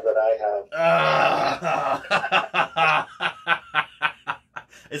don't have that I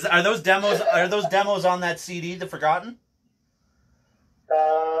have. Are those demos on that CD, The Forgotten?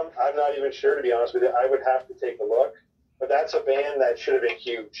 I'm not even sure, to be honest with you. I would have to take a look. But that's a band that should have been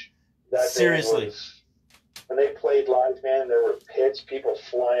huge. That Seriously. When they played live, man, there were pits, people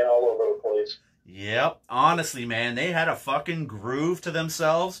flying all over the place. Yep. Honestly, man, they had a fucking groove to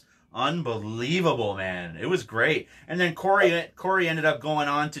themselves. Unbelievable, man. It was great. And then Corey ended up going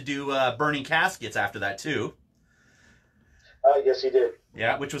on to do Burning Caskets after that, too. Yes, he did.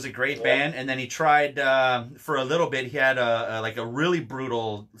 Yeah, which was a great band. And then he tried, for a little bit, he had a really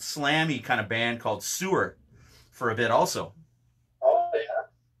brutal, slammy kind of band called Sewer for a bit also. Oh, yeah.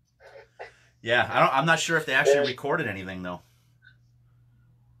 Yeah, I'm not sure if they actually recorded anything, though.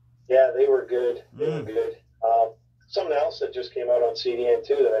 Yeah, they were good. They were good. Something else that just came out on CDN,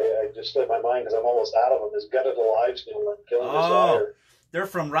 too, that I just slipped my mind because I'm almost out of them, is Gutted Alive's new one, Killing Desire. They're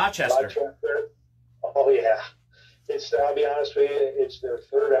from Rochester. Oh, yeah. I'll be honest with you, it's their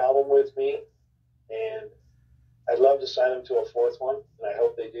third album with me, and I'd love to sign them to a fourth one, and I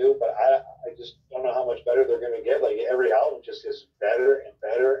hope they do, but I just don't know how much better they're going to get. Like, every album just gets better and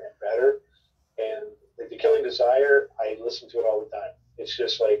better and better, and like the Killing Desire, I listen to it all the time. It's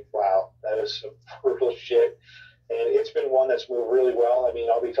just like, wow, that is some brutal shit, and it's been one that's moved really well. I mean,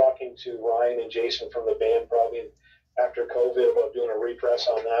 I'll be talking to Ryan and Jason from the band probably after COVID about doing a repress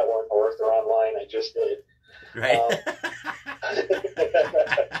on that one, or if they're online, I just did. Right.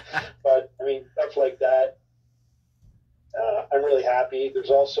 But I mean, stuff like that, I'm really happy. There's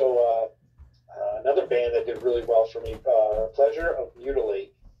also another band that did really well for me, Pleasure of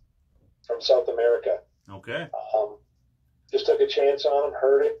Mutilate from South America. Okay. Just took a chance on them,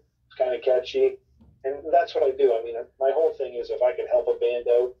 heard it, it's kind of catchy, and that's what I do. I mean, my whole thing is if I can help a band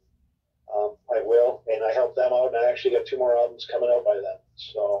out, I will, and I help them out, and I actually got 2 more albums coming out by them.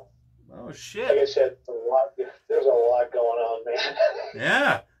 So. Oh, shit. Like I said, there's a lot going on, man.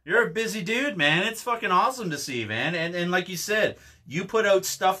 Yeah, you're a busy dude, man. It's fucking awesome to see, man. And like you said, you put out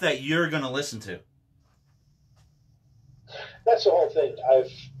stuff that you're going to listen to. That's the whole thing.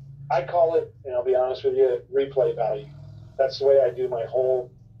 I call it, and I'll be honest with you, replay value. That's the way I do my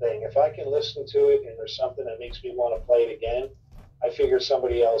whole thing. If I can listen to it and there's something that makes me want to play it again, I figure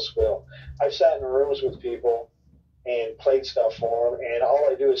somebody else will. I've sat in rooms with people and played stuff for them, and all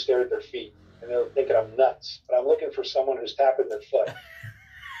I do is stare at their feet, and they're thinking I'm nuts. But I'm looking for someone who's tapping their foot,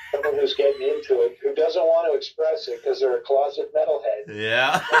 someone who's getting into it, who doesn't want to express it because they're a closet metalhead.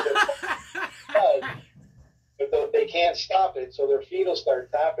 Yeah. But they can't stop it, so their feet will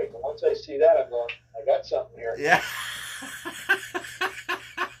start tapping. And once I see that, I'm going, I got something here. Yeah.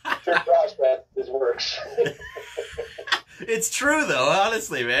 Sure, cross that. This works. It's true though,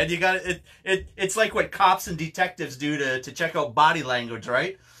 honestly, man. You got it's like what cops and detectives do to check out body language,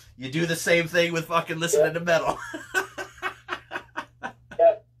 right? You do the same thing with fucking listening to metal.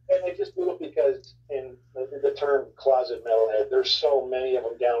 Yeah, and I just do it because in the term closet metalhead, there's so many of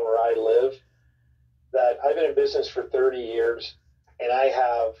them down where I live that I've been in business for 30 years, and I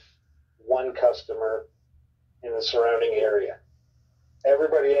have one customer in the surrounding area.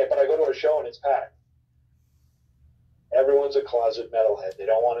 Everybody, but I go to a show and it's packed. Everyone's a closet metalhead. They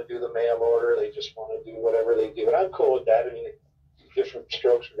don't want to do the mail order. They just want to do whatever they do. And I'm cool with that. I mean, different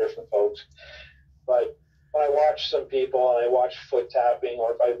strokes for different folks. But when I watch some people and I watch foot tapping,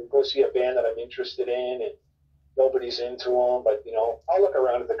 or if I go see a band that I'm interested in and nobody's into them, but, you know, I'll look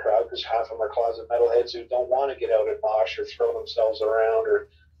around at the crowd because half of them are closet metalheads who don't want to get out and mosh or throw themselves around or,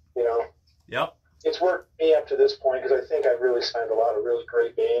 you know. Yep. It's worked me up to this point because I think I've really signed a lot of really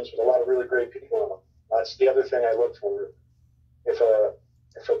great bands with a lot of really great people in them. That's the other thing I look for. If a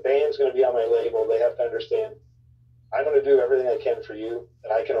band's going to be on my label, they have to understand I'm going to do everything I can for you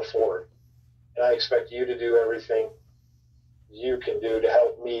that I can afford. And I expect you to do everything you can do to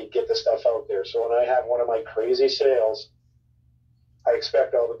help me get the stuff out there. So when I have one of my crazy sales, I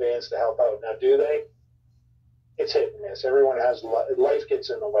expect all the bands to help out. Now, do they? It's hit and miss. Everyone has life gets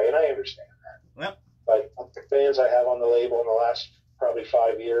in the way, and I understand that. Yep. But the bands I have on the label in the last probably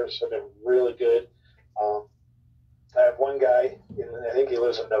 5 years have been really good. I have one guy, I think he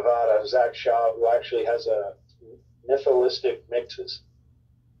lives in Nevada, Zach Shaw, who actually has a Nihilist mixes.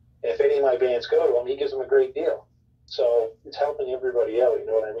 And if any of my bands go to him, he gives them a great deal. So it's helping everybody out, you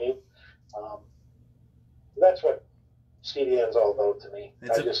know what I mean? That's what CDN's all about to me.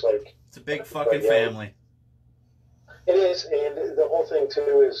 It's a big fucking family. It is, and the whole thing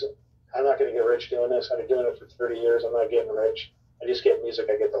too is I'm not going to get rich doing this. I've been doing it for 30 years. I'm not getting rich. I just get music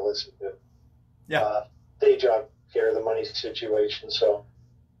I get to listen to. Yeah. Day job, care of the money situation, so.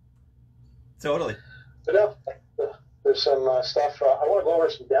 Totally. But no, there's some stuff. I want to go over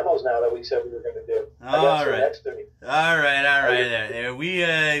some demos now that we said we were going to do. I got some next to me. All right.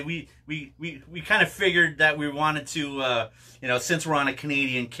 We kind of figured that we wanted to, since we're on a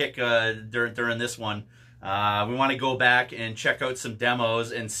Canadian kick during this one, we want to go back and check out some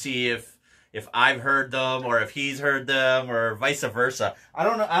demos and see if I've heard them or if he's heard them or vice versa. I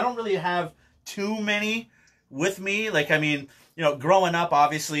don't know. I don't really have too many with me. Like, I mean, growing up,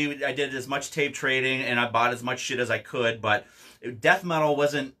 obviously, I did as much tape trading and I bought as much shit as I could, but death metal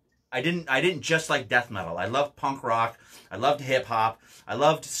wasn't, I didn't just like death metal. I loved punk rock. I loved hip hop. I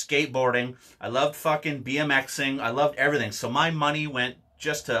loved skateboarding. I loved fucking BMXing. I loved everything. So my money went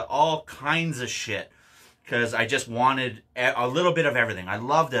just to all kinds of shit because I just wanted a little bit of everything. I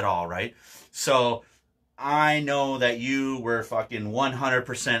loved it all, right? So I know that you were fucking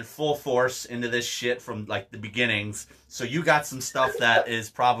 100% full force into this shit from like the beginnings. So you got some stuff that is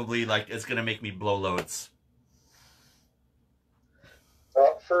probably like, it's going to make me blow loads.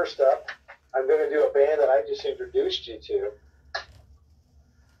 Well, first up, I'm going to do a band that I just introduced you to.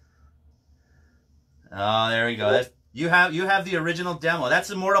 Oh, there we go. You have the original demo. That's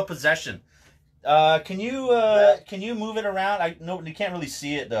Immortal Possession. Can you move it around? You can't really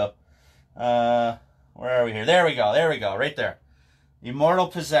see it though. Where are we here? There we go. Right there. Immortal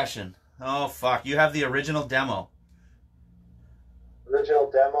Possession. Oh fuck! You have the original demo.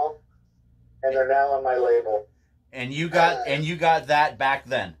 Original demo, and they're now on my label. And you got that back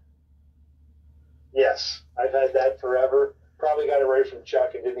then. Yes, I've had that forever. Probably got it right from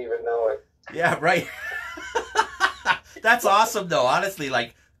Chuck and didn't even know it. Yeah, right. That's awesome though. Honestly,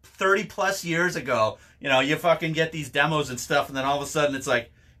 like 30 plus years ago, you fucking get these demos and stuff, and then all of a sudden it's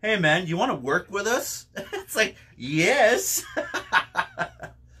like, hey man, you want to work with us? It's like, yes.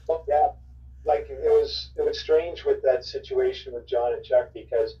 Well, yeah, like it was strange with that situation with John and Chuck,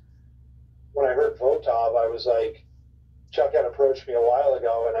 because when I heard Votov, I was like, Chuck had approached me a while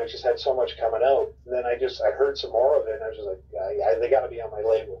ago, and I just had so much coming out. And then I heard some more of it, and I was just like, yeah, they got to be on my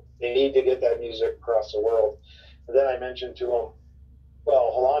label. They need to get that music across the world. And then I mentioned to him,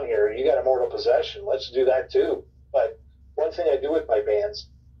 well, hold on here, you got Immortal Possession. Let's do that too. But one thing I do with my bands,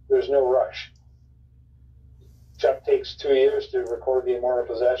 there's no rush. Chuck takes 2 years to record the Immortal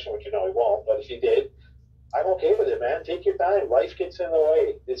Possession, which he won't, but if he did, I'm okay with it, man. Take your time. Life gets in the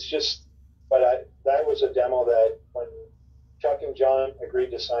way. It's just, but that was a demo that when Chuck and John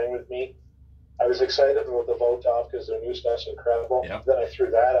agreed to sign with me, I was excited about the Votov because their new stuff's incredible. Yep. Then I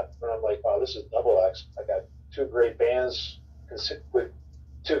threw that up, and I'm like, wow, this is double X. I got two great bands with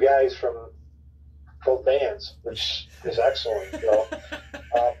two guys from both bands, which is excellent.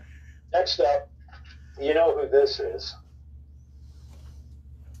 Next up, you know who this is.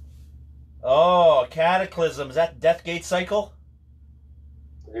 Oh, Cataclysm. Is that Deathgate Cycle?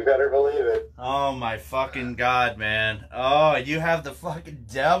 You better believe it. Oh my fucking god, man. Oh, you have the fucking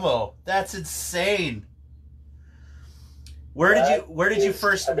demo. That's insane. Where did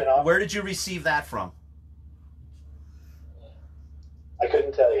you receive that from? I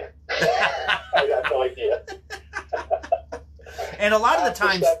couldn't tell you. I got no idea. And a lot of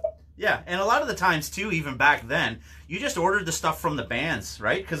the times, too, even back then, you just ordered the stuff from the bands,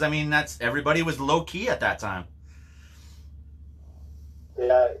 right? Because I mean, everybody was low key at that time.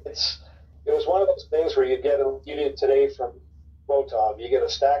 Yeah, it was one of those things where you did today from Votov. You get a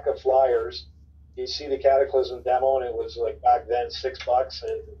stack of flyers. You see the Cataclysm demo, and it was like back then $6,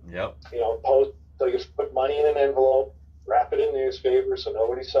 and yep. So you put money in an envelope, wrap it in newspaper so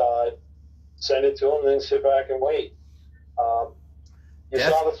nobody saw it, send it to them, and then sit back and wait. You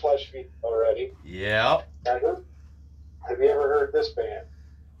saw the Flesh Feet already. Yep. Have you ever heard this band?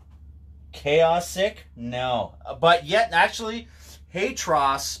 Chaosic? No. But yet, actually,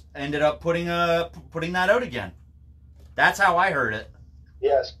 Hatros ended up putting that out again. That's how I heard it.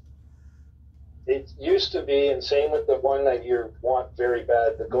 Yes. It used to be, and same with the one that you want very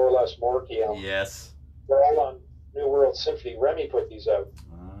bad, the Gorlas Morkium. Yes. They're all on New World Symphony. Remy put these out.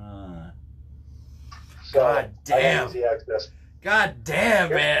 So God damn. Easy access. God damn,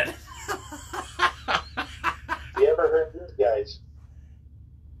 man. You ever heard these guys?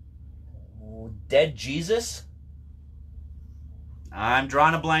 Dead Jesus? I'm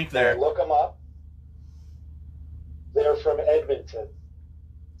drawing a blank there. Look them up. They're from Edmonton.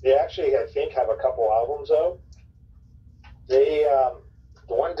 They actually, I think, have a couple albums out. They,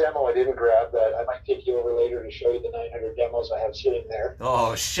 the one demo I didn't grab that I might take you over later to show you the 900 demos I have sitting there.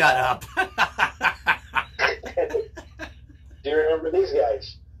 Oh, shut up. Do you remember these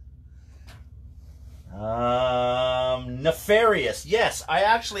guys? Nefarious. Yes, I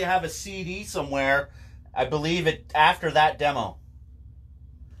actually have a CD somewhere. I believe it after that demo.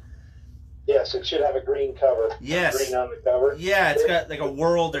 Yes, it should have a green cover. Yes. Green on the cover. Yeah, it's got like a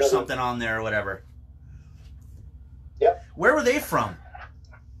world or something on there or whatever. Yep. Where were they from?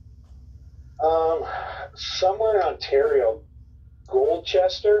 Somewhere in Ontario,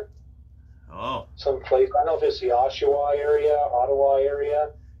 Goldchester. Oh. Someplace. I don't know if it's the Oshawa area, Ottawa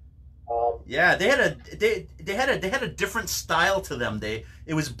area. Yeah, they had a different style to them.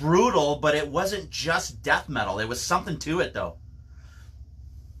 It was brutal, but it wasn't just death metal. There was something to it, though.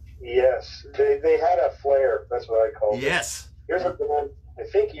 Yes, they had a flair. That's what I call it. Yes. Here's a band. I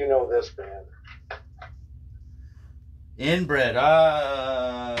think you know this band. Inbred.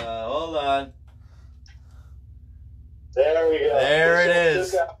 Hold on. There we go. There it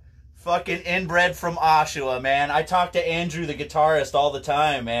is. Fucking Inbred from Oshawa, man. I talk to Andrew, the guitarist, all the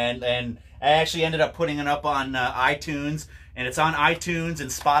time, man. And I actually ended up putting it up on iTunes. And it's on iTunes and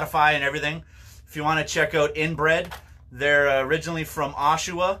Spotify and everything. If you want to check out Inbred, they're originally from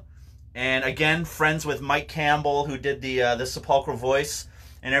Oshawa. And again, friends with Mike Campbell, who did the Sepulchral voice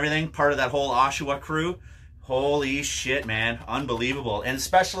and everything. Part of that whole Oshawa crew. Holy shit, man. Unbelievable. And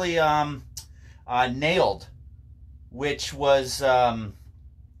especially Nailed, which was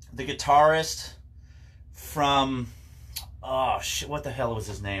the guitarist from... Oh, shit. What the hell was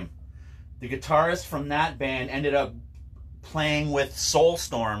his name? The guitarist from that band ended up playing with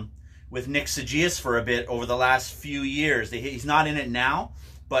Soulstorm with Nick Sagias for a bit over the last few years. He's not in it now,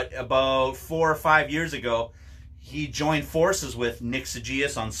 but about 4 or 5 years ago, he joined forces with Nick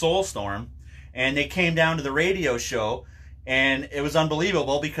Sagias on Soulstorm, and they came down to the radio show, and it was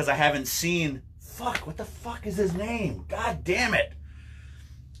unbelievable because I haven't seen... Fuck, what the fuck is his name? God damn it.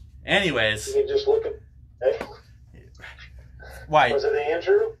 Anyways. You can just look at... Hey. Why? Was it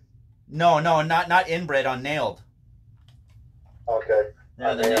Andrew? No, not Inbred, on Nailed. Okay.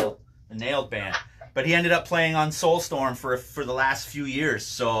 Yeah, the Nailed band. But he ended up playing on Soulstorm for the last few years,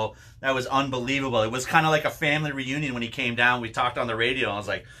 so that was unbelievable. It was kind of like a family reunion when he came down. We talked on the radio, and I was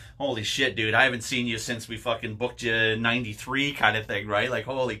like, holy shit, dude, I haven't seen you since we fucking booked you in '93 kind of thing, right? Like,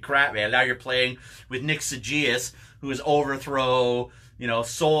 holy crap, man. Now you're playing with Nick Sagias, who is Overthrow, you know,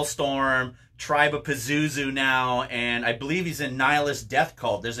 Soulstorm, Tribe of Pazuzu now, and I believe he's in Nihilist Death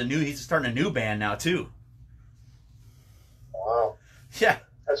Cult. He's starting a new band now, too. Wow. Yeah.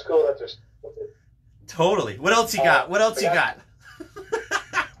 That's cool that there's... Totally. What else you got? What else you got?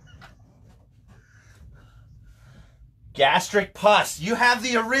 Gastric Pus. You have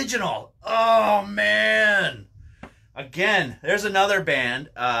the original. Oh, man. Again, there's another band.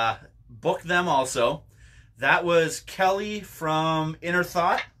 Book them also. That was Kelly from Inner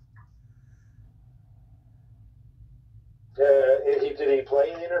Thought. Did he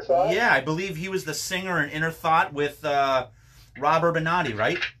play in Inner Thought? Yeah, I believe he was the singer in Inner Thought with Rob Urbanati,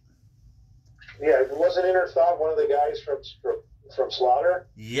 right? Yeah, wasn't Inner Thought one of the guys from Slaughter?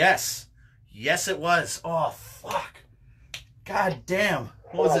 Yes. Yes, it was. Oh, fuck. God damn.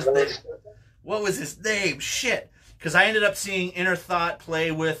 What was his name? What was his name? Shit. Because I ended up seeing Inner Thought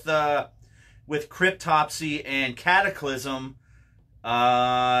play with Cryptopsy and Cataclysm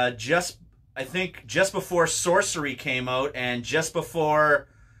I think just before Sorcery came out and just before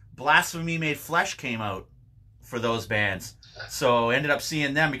Blasphemy Made Flesh came out for those bands. So I ended up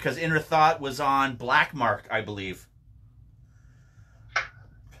seeing them because Inner Thought was on Black Mark, I believe.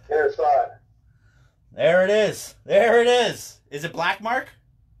 Inner Thought. There it is. There it is. Is it Black Mark?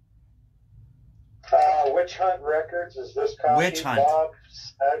 Witch Hunt Records is this copy. Witch Hunt. Bob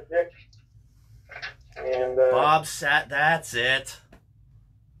Sadnik. And Bob Sat. That's it.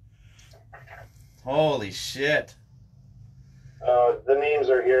 Holy shit. The names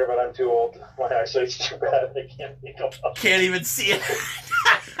are here, but I'm too old. My eyesight's too bad. I can't think of them. Can't even see it.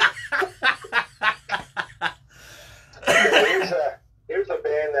 Here's a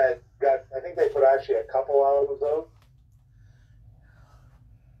band that got, I think they put actually a couple albums out.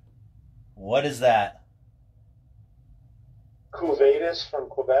 What is that? Cuvatus from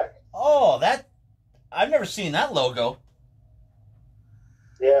Quebec. Oh, that, I've never seen that logo.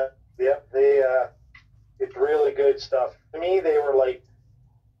 Yeah, it's really good stuff. To me, they were like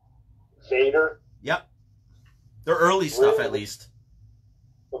Vader. Yep. They're early stuff, at least.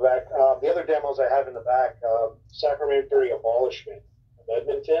 Quebec. The other demos I have in the back, Sacramentary Abolishment of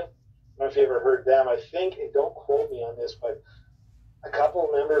Edmonton. I don't know if you ever heard them. I think, and don't quote me on this, but a couple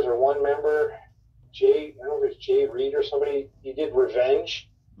of members or one member, I don't know if it's Jay Reed or somebody, he did Revenge,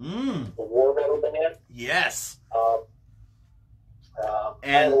 the war metal band. Yes.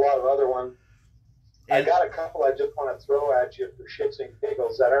 And a lot of other ones. I got a couple I just want to throw at you for shits and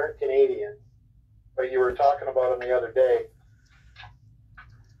giggles that aren't Canadian, but you were talking about them the other day.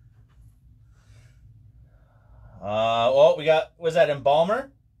 We got, was that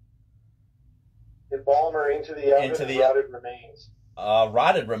Embalmer? Embalmer Into the Oven, Into the Rotted Remains.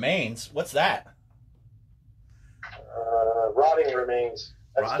 Rotted Remains. What's that? Rotting Remains.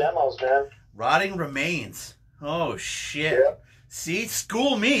 That's demos, man. Rotting Remains. Oh shit. Yeah. See,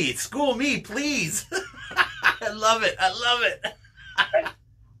 school me, please. I love it. I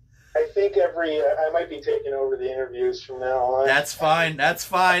think I might be taking over the interviews from now on. That's fine.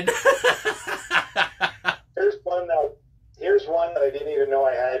 Here's one that I didn't even know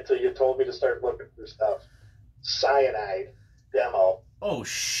I had till you told me to start looking for stuff. Cyanide demo. Oh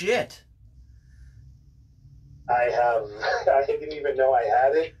shit. I didn't even know I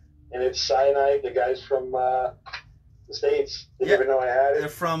had it, and it's Cyanide. The guys from the States didn't even know I had it. They're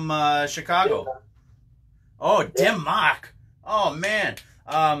from Chicago. Yeah. Oh, Dim Mock. Oh man.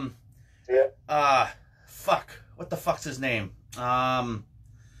 Yeah. Fuck. What the fuck's his name?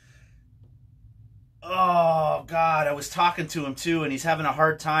 Oh God, I was talking to him too, and he's having a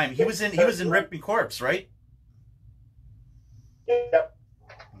hard time. He was in Rip Me Corpse, right? Yep.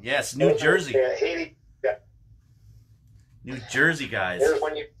 Yes, New Jersey. Yeah, Haiti. Yeah. New Jersey guys. There's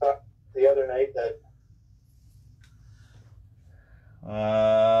one you talked the other night that.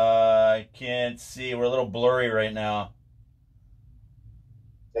 I can't see. We're a little blurry right now.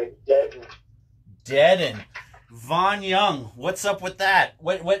 They Deaden. Von Young. What's up with that?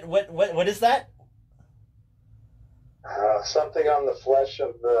 What is that? Something on the flesh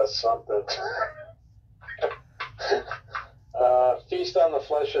of the something. Feast on the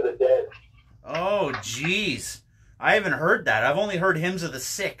flesh of the dead. Oh, jeez. I haven't heard that. I've only heard Hymns of the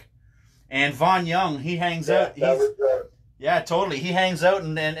Sick. And Von Young, he hangs out. Yeah, totally. He hangs out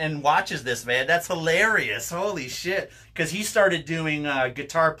and watches this, man. That's hilarious. Holy shit. Because he started doing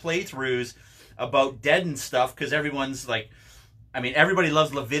guitar playthroughs about Deaden stuff, because everyone's like, I mean, everybody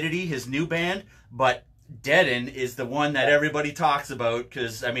loves Levidity, his new band, but Deaden is the one that everybody talks about,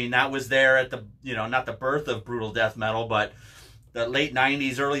 because, I mean, that was there at the, you know, not the birth of brutal death metal, but the late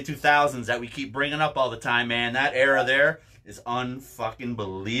 90s, early 2000s that we keep bringing up all the time, man. That era there is unfucking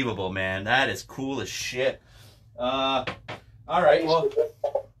believable, man. That is cool as shit. All right, well,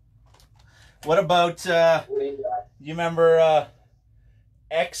 what about, you remember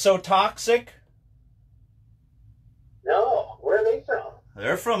Exotoxic? No, where are they from?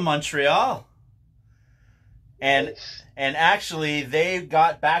 They're from Montreal. And actually, they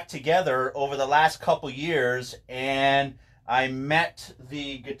got back together over the last couple years, and I met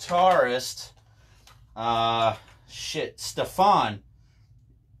the guitarist, Stefan.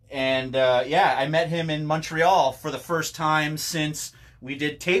 And, yeah, I met him in Montreal for the first time since we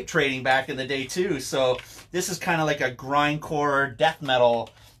did tape trading back in the day, too. So this is kind of like a grindcore death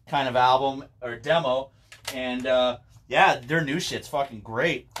metal kind of album or demo. And, yeah, their new shit's fucking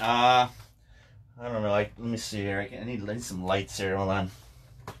great. I don't know, like, let me see here. I need some lights here. Hold on.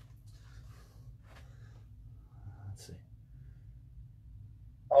 Let's see.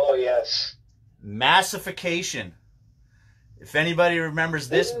 Oh, yes. Massification. If anybody remembers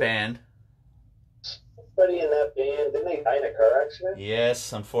this band. Somebody in that band, didn't they die in a car accident?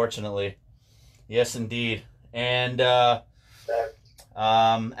 Yes, unfortunately. Yes, indeed. And,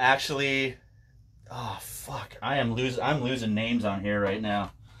 actually, oh, fuck. I'm losing names on here right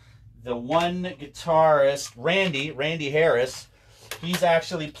now. The one guitarist, Randy Harris, he's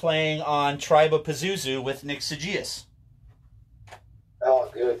actually playing on Tribe of Pazuzu with Nick Sagias. Oh,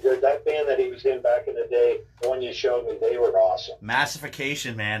 good. That band that he was in back in the day, the one you showed me, they were awesome.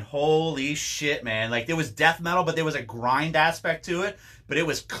 Massification, man. Holy shit, man. Like, there was death metal, but there was a grind aspect to it, but it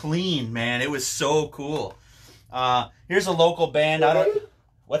was clean, man. It was so cool. Here's a local band.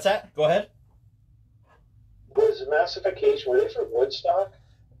 What's that? Go ahead. Was Massification, were they from Woodstock?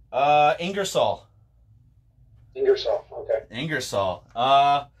 Ingersoll. Okay. Ingersoll.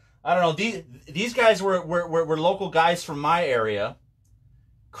 I don't know. These guys were local guys from my area.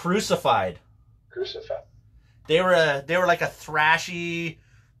 Crucified. They were like a thrash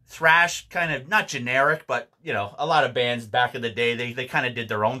kind of, not generic, but you know, a lot of bands back in the day they kind of did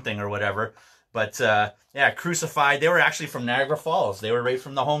their own thing or whatever. But yeah, Crucified. They were actually from Niagara Falls. They were right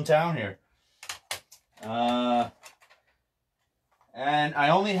from the hometown here. And I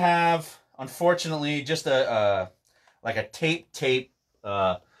only have, unfortunately, just like a tape,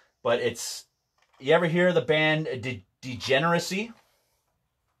 but it's, you ever hear the band Degeneracy?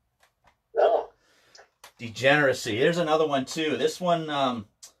 No. Degeneracy. Here's another one too. This one,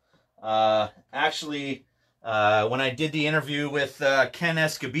 actually, when I did the interview with Ken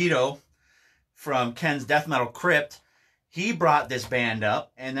Escobedo from Ken's Death Metal Crypt, he brought this band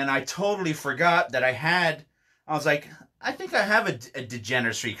up, and then I totally forgot that I was like, I think I have a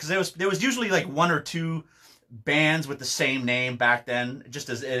Degeneracy, because there was usually like one or two bands with the same name back then, just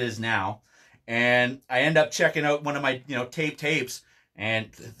as it is now. And I end up checking out one of my, tapes, and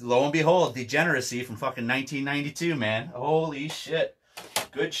lo and behold, Degeneracy from fucking 1992, man. Holy shit.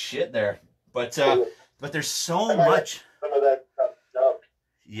 Good shit there. But there's so much. Some of that stuff dubbed.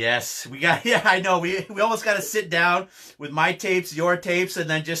 Yes, we got, yeah, I know. We almost got to sit down with my tapes, your tapes, and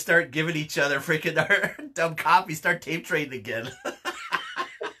then just start giving each other freaking our dumb copies, start tape trading again.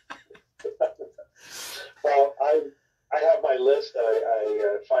 Well, I have my list that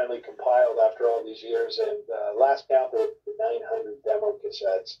I finally compiled after all these years, and last count there were 900 demo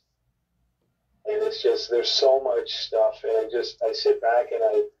cassettes. And it's just, there's so much stuff, and I sit back and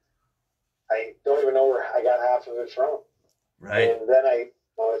I don't even know where I got half of it from. Right. And then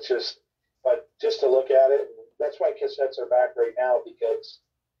it's just, but just to look at it, that's why cassettes are back right now, because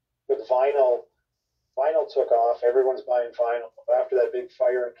with vinyl took off, everyone's buying vinyl. After that big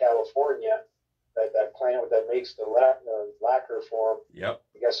fire in California, that plant that makes the lacquer form, yep.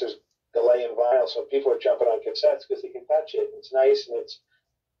 I guess there's delay in vinyl, so people are jumping on cassettes because they can touch it. It's nice, and it's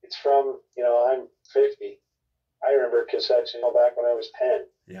from, I'm 50. I remember cassettes, back when I was 10.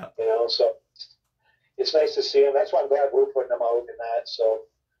 Yeah. So it's nice to see them. That's why I'm glad we're putting them out in that. So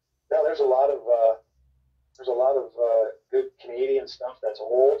now there's a lot of good Canadian stuff that's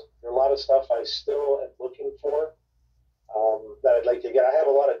old. There's a lot of stuff I still am looking for that I'd like to get. I have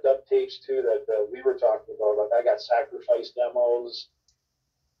a lot of dub tapes too that we were talking about. Like I got Sacrifice demos,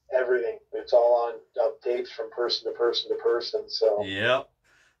 everything. It's all on dub tapes from person to person to person. So yep.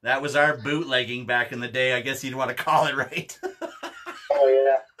 That was our bootlegging back in the day. I guess you'd want to call it, right?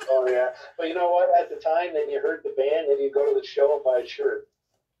 Oh yeah. But you know what? At the time, then you heard the band, then you go to the show and buy a shirt.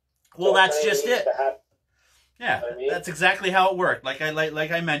 Well, that's just it. Yeah, I mean? That's exactly how it worked. Like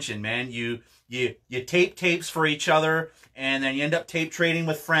I mentioned, man, you tape tapes for each other, and then you end up tape trading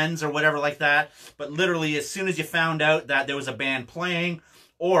with friends or whatever like that. But literally, as soon as you found out that there was a band playing,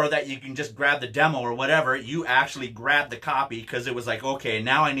 or that you can just grab the demo or whatever, you actually grabbed the copy, because it was like, okay,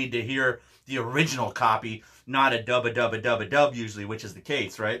 now I need to hear the original copy, not a dub usually, which is the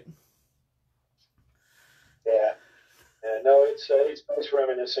case, right? Yeah. No, it's nice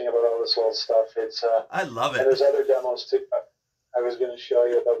reminiscing about all this old stuff. I love it. And there's other demos too. I was going to show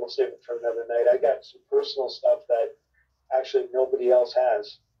you, but we'll save it for another night. I got some personal stuff that actually nobody else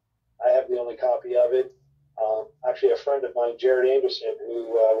has. I have the only copy of it. Actually, a friend of mine, Jared Anderson, who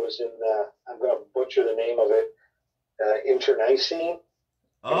was in, I'm going to butcher the name of it, Internecine.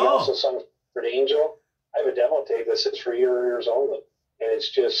 And he also sung for Angel. I have a demo tape that says for your ears only. And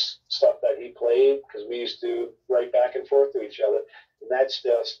it's just stuff that he played, because we used to write back and forth to each other. And that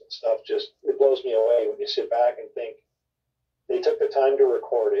stuff just, it blows me away when you sit back and think, they took the time to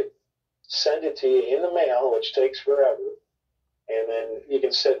record it, send it to you in the mail, which takes forever, and then you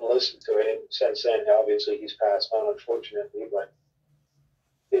can sit and listen to it. And since then, obviously, he's passed on, unfortunately, but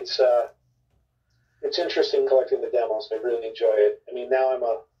it's interesting collecting the demos. I really enjoy it. I mean, now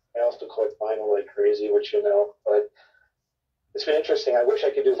I also collect vinyl like crazy, which but it's been interesting. I wish I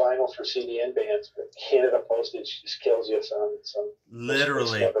could do vinyl for CDN bands, but Canada postage just kills you, son.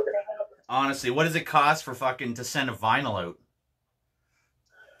 Literally. It's never gonna happen. Honestly, what does it cost for to send a vinyl out?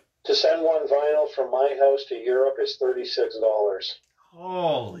 To send one vinyl from my house to Europe is $36.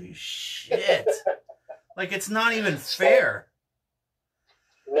 Holy shit. Like, it's not even fair.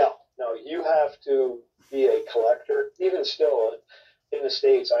 No, you have to be a collector. Even still, in the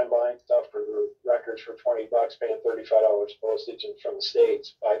States, I'm buying stuff for records for $20, paying $35 postage and from the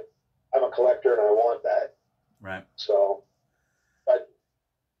States. But I'm a collector and I want that. Right. So, but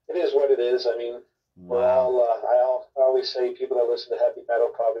it is what it is. I mean, wow. I always say people that listen to heavy metal,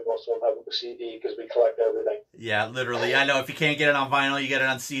 probably most of them have a CD because we collect everything. Yeah, literally. I know, if you can't get it on vinyl, you get it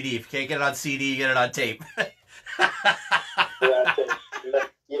on CD. If you can't get it on CD, you get it on tape.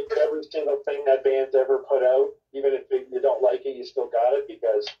 Every single thing that band's ever put out, even if you don't like it, you still got it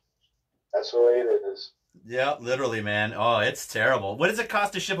because that's the way it is. Yeah, literally, man. Oh, it's terrible. What does it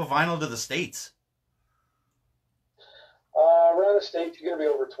cost to ship a vinyl to the States? Around the States, you're going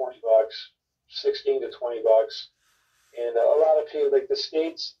to be over $20, 16 to $20. And a lot of people, like the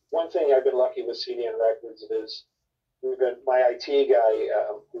States, one thing I've been lucky with CDN Records is my IT guy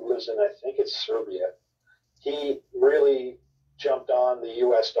who lives in, I think it's Serbia, he really jumped on the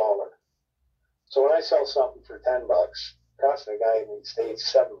US dollar. So when I sell something for $10, it costs the guy in the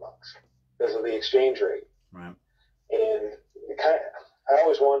States $7 because of the exchange rate. Right. And I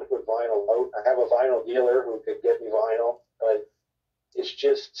always wanted to put vinyl out. I have a vinyl dealer who could get me vinyl, but it's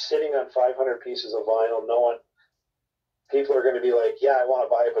just sitting on 500 pieces of vinyl. No one, people are going to be like, yeah, I want to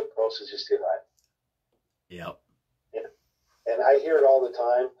buy it, but the postage is too high. Yep. Yeah. And I hear it all the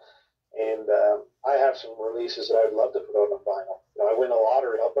time. And I have some releases that I'd love to put out on vinyl. I win a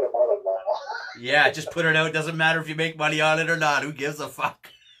lottery, I'll put them out on vinyl. Yeah, just put it out. Doesn't matter if you make money on it or not. Who gives a fuck?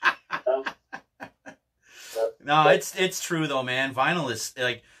 No, it's true though, man. Vinyl is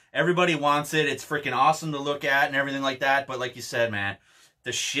like everybody wants it. It's freaking awesome to look at and everything like that. But like you said, man,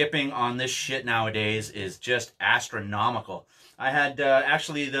 the shipping on this shit nowadays is just astronomical. I had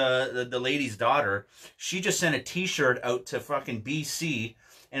actually the lady's daughter. She just sent a T-shirt out to fucking BC,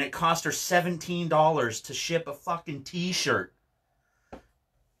 and it cost her $17 to ship a fucking T-shirt.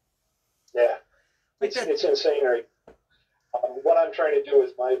 Yeah, it's insane, right? What I'm trying to do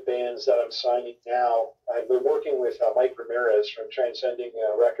with my bands that I'm signing now, I've been working with Mike Ramirez from Transcending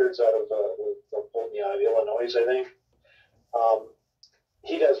Records out of Illinois, I think.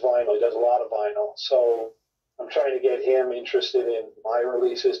 He does vinyl. He does a lot of vinyl. So I'm trying to get him interested in my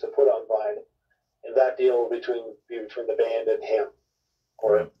releases to put on vinyl. And that deal between the band and him,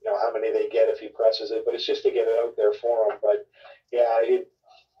 or how many they get if he presses it. But it's just to get it out there for him. But yeah,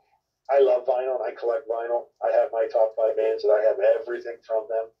 I love vinyl and I collect vinyl. I have my top 5 bands and I have everything from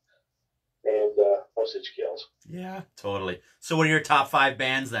them. And postage kills. Yeah, totally. So what are your top 5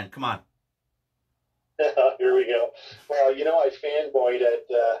 bands then? Come on. Here we go. Well, I fanboyed at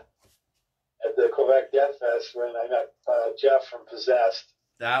the Quebec Death Fest when I met Jeff from Possessed.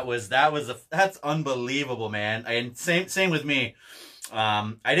 That's unbelievable, man. And same with me.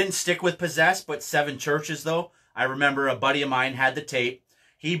 I didn't stick with Possessed, but Seven Churches though. I remember a buddy of mine had the tape.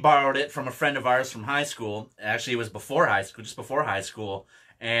 He borrowed it from a friend of ours from high school. Actually, it was before high school, just before high school.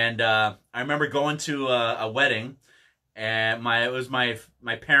 And I remember going to a wedding, and it was my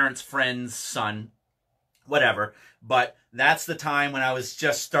parents' friend's son, whatever. But that's the time when I was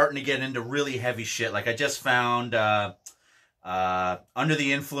just starting to get into really heavy shit. Like I just found Under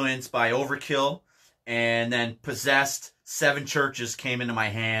the Influence by Overkill, and then Possessed, Seven Churches came into my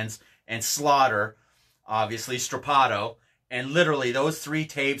hands, and Slaughter, obviously, Strapato. And literally those 3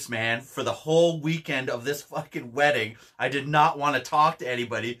 tapes, man, for the whole weekend of this fucking wedding, I did not want to talk to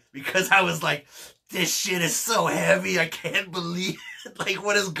anybody because I was like, this shit is so heavy. I can't believe it. Like,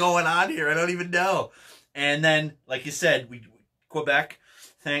 what is going on here? I don't even know. And then, like you said, Quebec,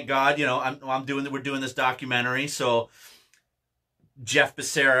 thank God, we're doing this documentary. So Jeff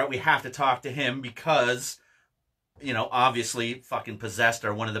Becerra, we have to talk to him because, obviously fucking Possessed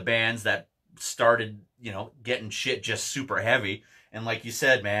are one of the bands that started, getting shit just super heavy. And like you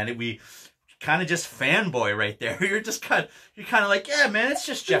said, man, we kind of just fanboy right there. You're kind of like, yeah, man, it's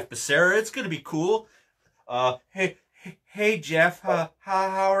just Jeff Becerra. It's going to be cool. Hey, Jeff,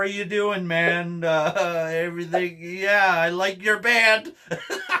 how are you doing, man? Everything. Yeah, I like your band.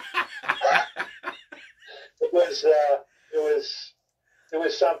 It was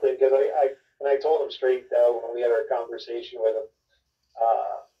something because I told him straight when we had our conversation with him,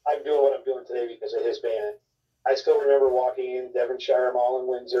 I'm doing what I'm doing today because of his band. I still remember walking in Devonshire Mall in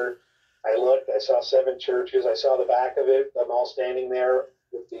Windsor. I looked, I saw Seven Churches, I saw the back of it, them all standing there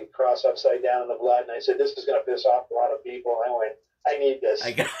with the cross upside down in the blood, and I said, this is going to piss off a lot of people. And I went, I need this.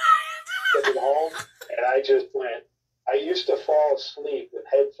 I got it home, and I just went. I used to fall asleep with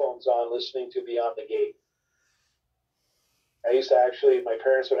headphones on listening to Beyond the Gate. I used to my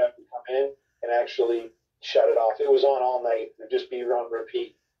parents would have to come in and actually shut it off. It was on all night. It would just be on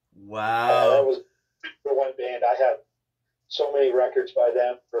repeat. Wow. That was for one band. I had so many records by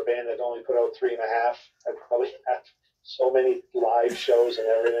them for a band that only put out 3.5. I probably have so many live shows and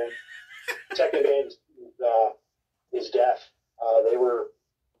everything. Second band is Death. They were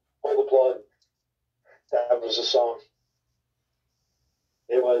Pull the Plug. That was a song.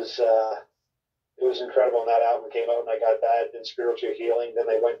 It was incredible. And that album came out, and I got that and Spiritual Healing. Then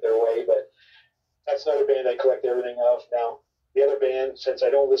they went their way, but that's another band I collect everything of now. The other band, since I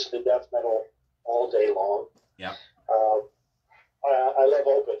don't listen to death metal all day long, yeah, I love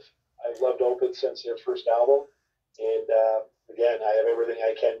Opeth. I've loved Opeth since their first album, and again, I have everything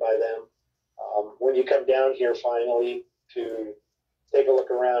I can by them. When you come down here finally to take a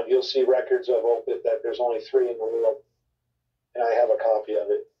look around, you'll see records of Opeth that there's only 3 in the world, and I have a copy of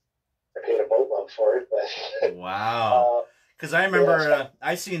it. I paid a boatload for it, but wow. Because I remember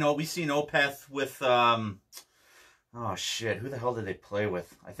we seen Opeth with oh shit, who the hell did they play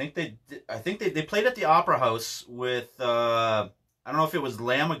with? I think they played at the Opera House with I don't know if it was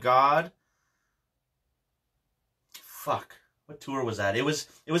Lamb of God. Fuck, what tour was that? It was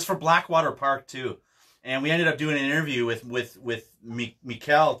for Blackwater Park too, and we ended up doing an interview with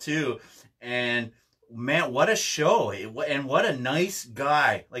Mikkel too, and man, what a show, and what a nice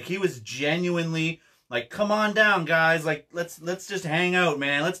guy. Like, he was genuinely like, come on down, guys. Like, let's just hang out,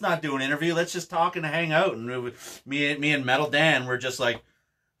 man. Let's not do an interview. Let's just talk and hang out. And me and Metal Dan were just like,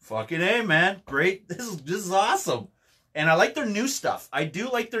 fucking A, man. Great. This is awesome. And I like their new stuff. I do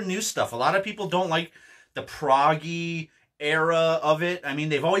like their new stuff. A lot of people don't like the proggy era of it. I mean,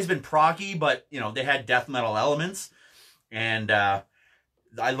 they've always been proggy, but, you know, they had death metal elements. And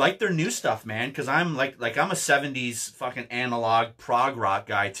I like their new stuff, man, because I'm like I'm a 70s fucking analog prog rock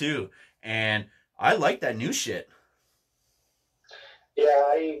guy, too. And I like that new shit. Yeah,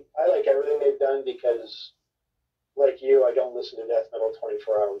 I like everything they've done because, like you, I don't listen to death metal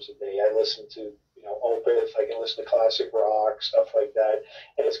 24 hours a day. I listen to, you know, Opeth. I can listen to classic rock, stuff like that.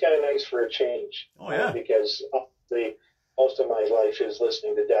 And it's kind of nice for a change. Oh, yeah. Because most of my life is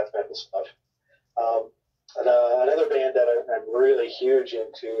listening to death metal stuff. And another band that I'm really huge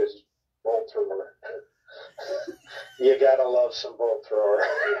into is Bolt Thrower. You gotta love some Bolt Thrower.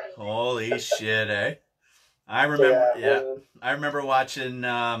 Holy shit, eh? I remember, yeah. I remember watching,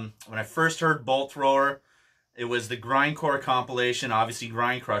 when I first heard Bolt Thrower, it was the Grindcore compilation, obviously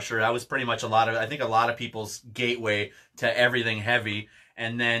Grind Crusher. That was pretty much I think a lot of people's gateway to everything heavy.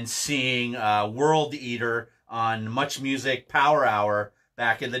 And then seeing World Eater on Much Music Power Hour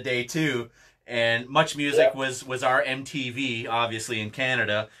back in the day too. And Much Music was our MTV, obviously, in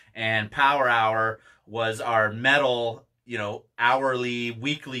Canada. And Power Hour was our metal, you know, hourly,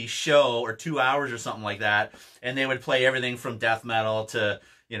 weekly show, or 2 hours or something like that. And they would play everything from death metal to,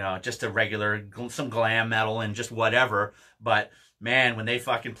 you know, just a regular, some glam metal and just whatever. But, man, when they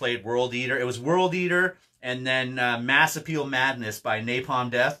fucking played World Eater, it was World Eater and then Mass Appeal Madness by Napalm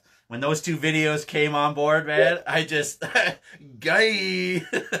Death. When those two videos came on board, man, I just, gay.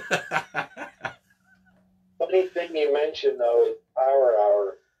 Funny thing you mentioned, though, is Power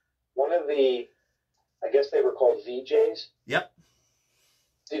Hour. One of the, I guess they were called VJs. Yep.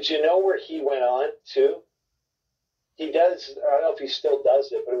 Did you know where he went on to? He does, I don't know if he still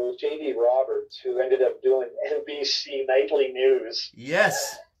does it, but it was J.D. Roberts who ended up doing NBC Nightly News.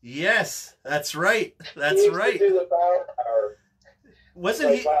 Yes, yes, that's right. That's he used right. to do the Power Hour.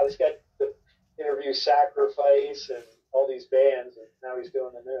 Wasn't he? Wow, this guy interview Sacrifice and all these bands, and now he's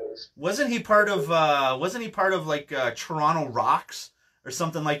doing the news. Wasn't he part of like Toronto Rocks or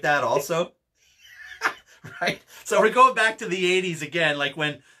something like that also? Right. So we're going back to the 80s again, like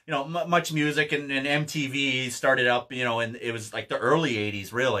when, you know, Much Music and MTV started up, you know, and it was like the early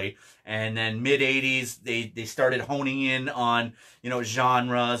 80s really. And then mid 80s, they started honing in on, you know,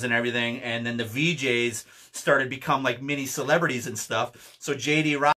 genres and everything. And then the VJs started become like mini celebrities and stuff. So JD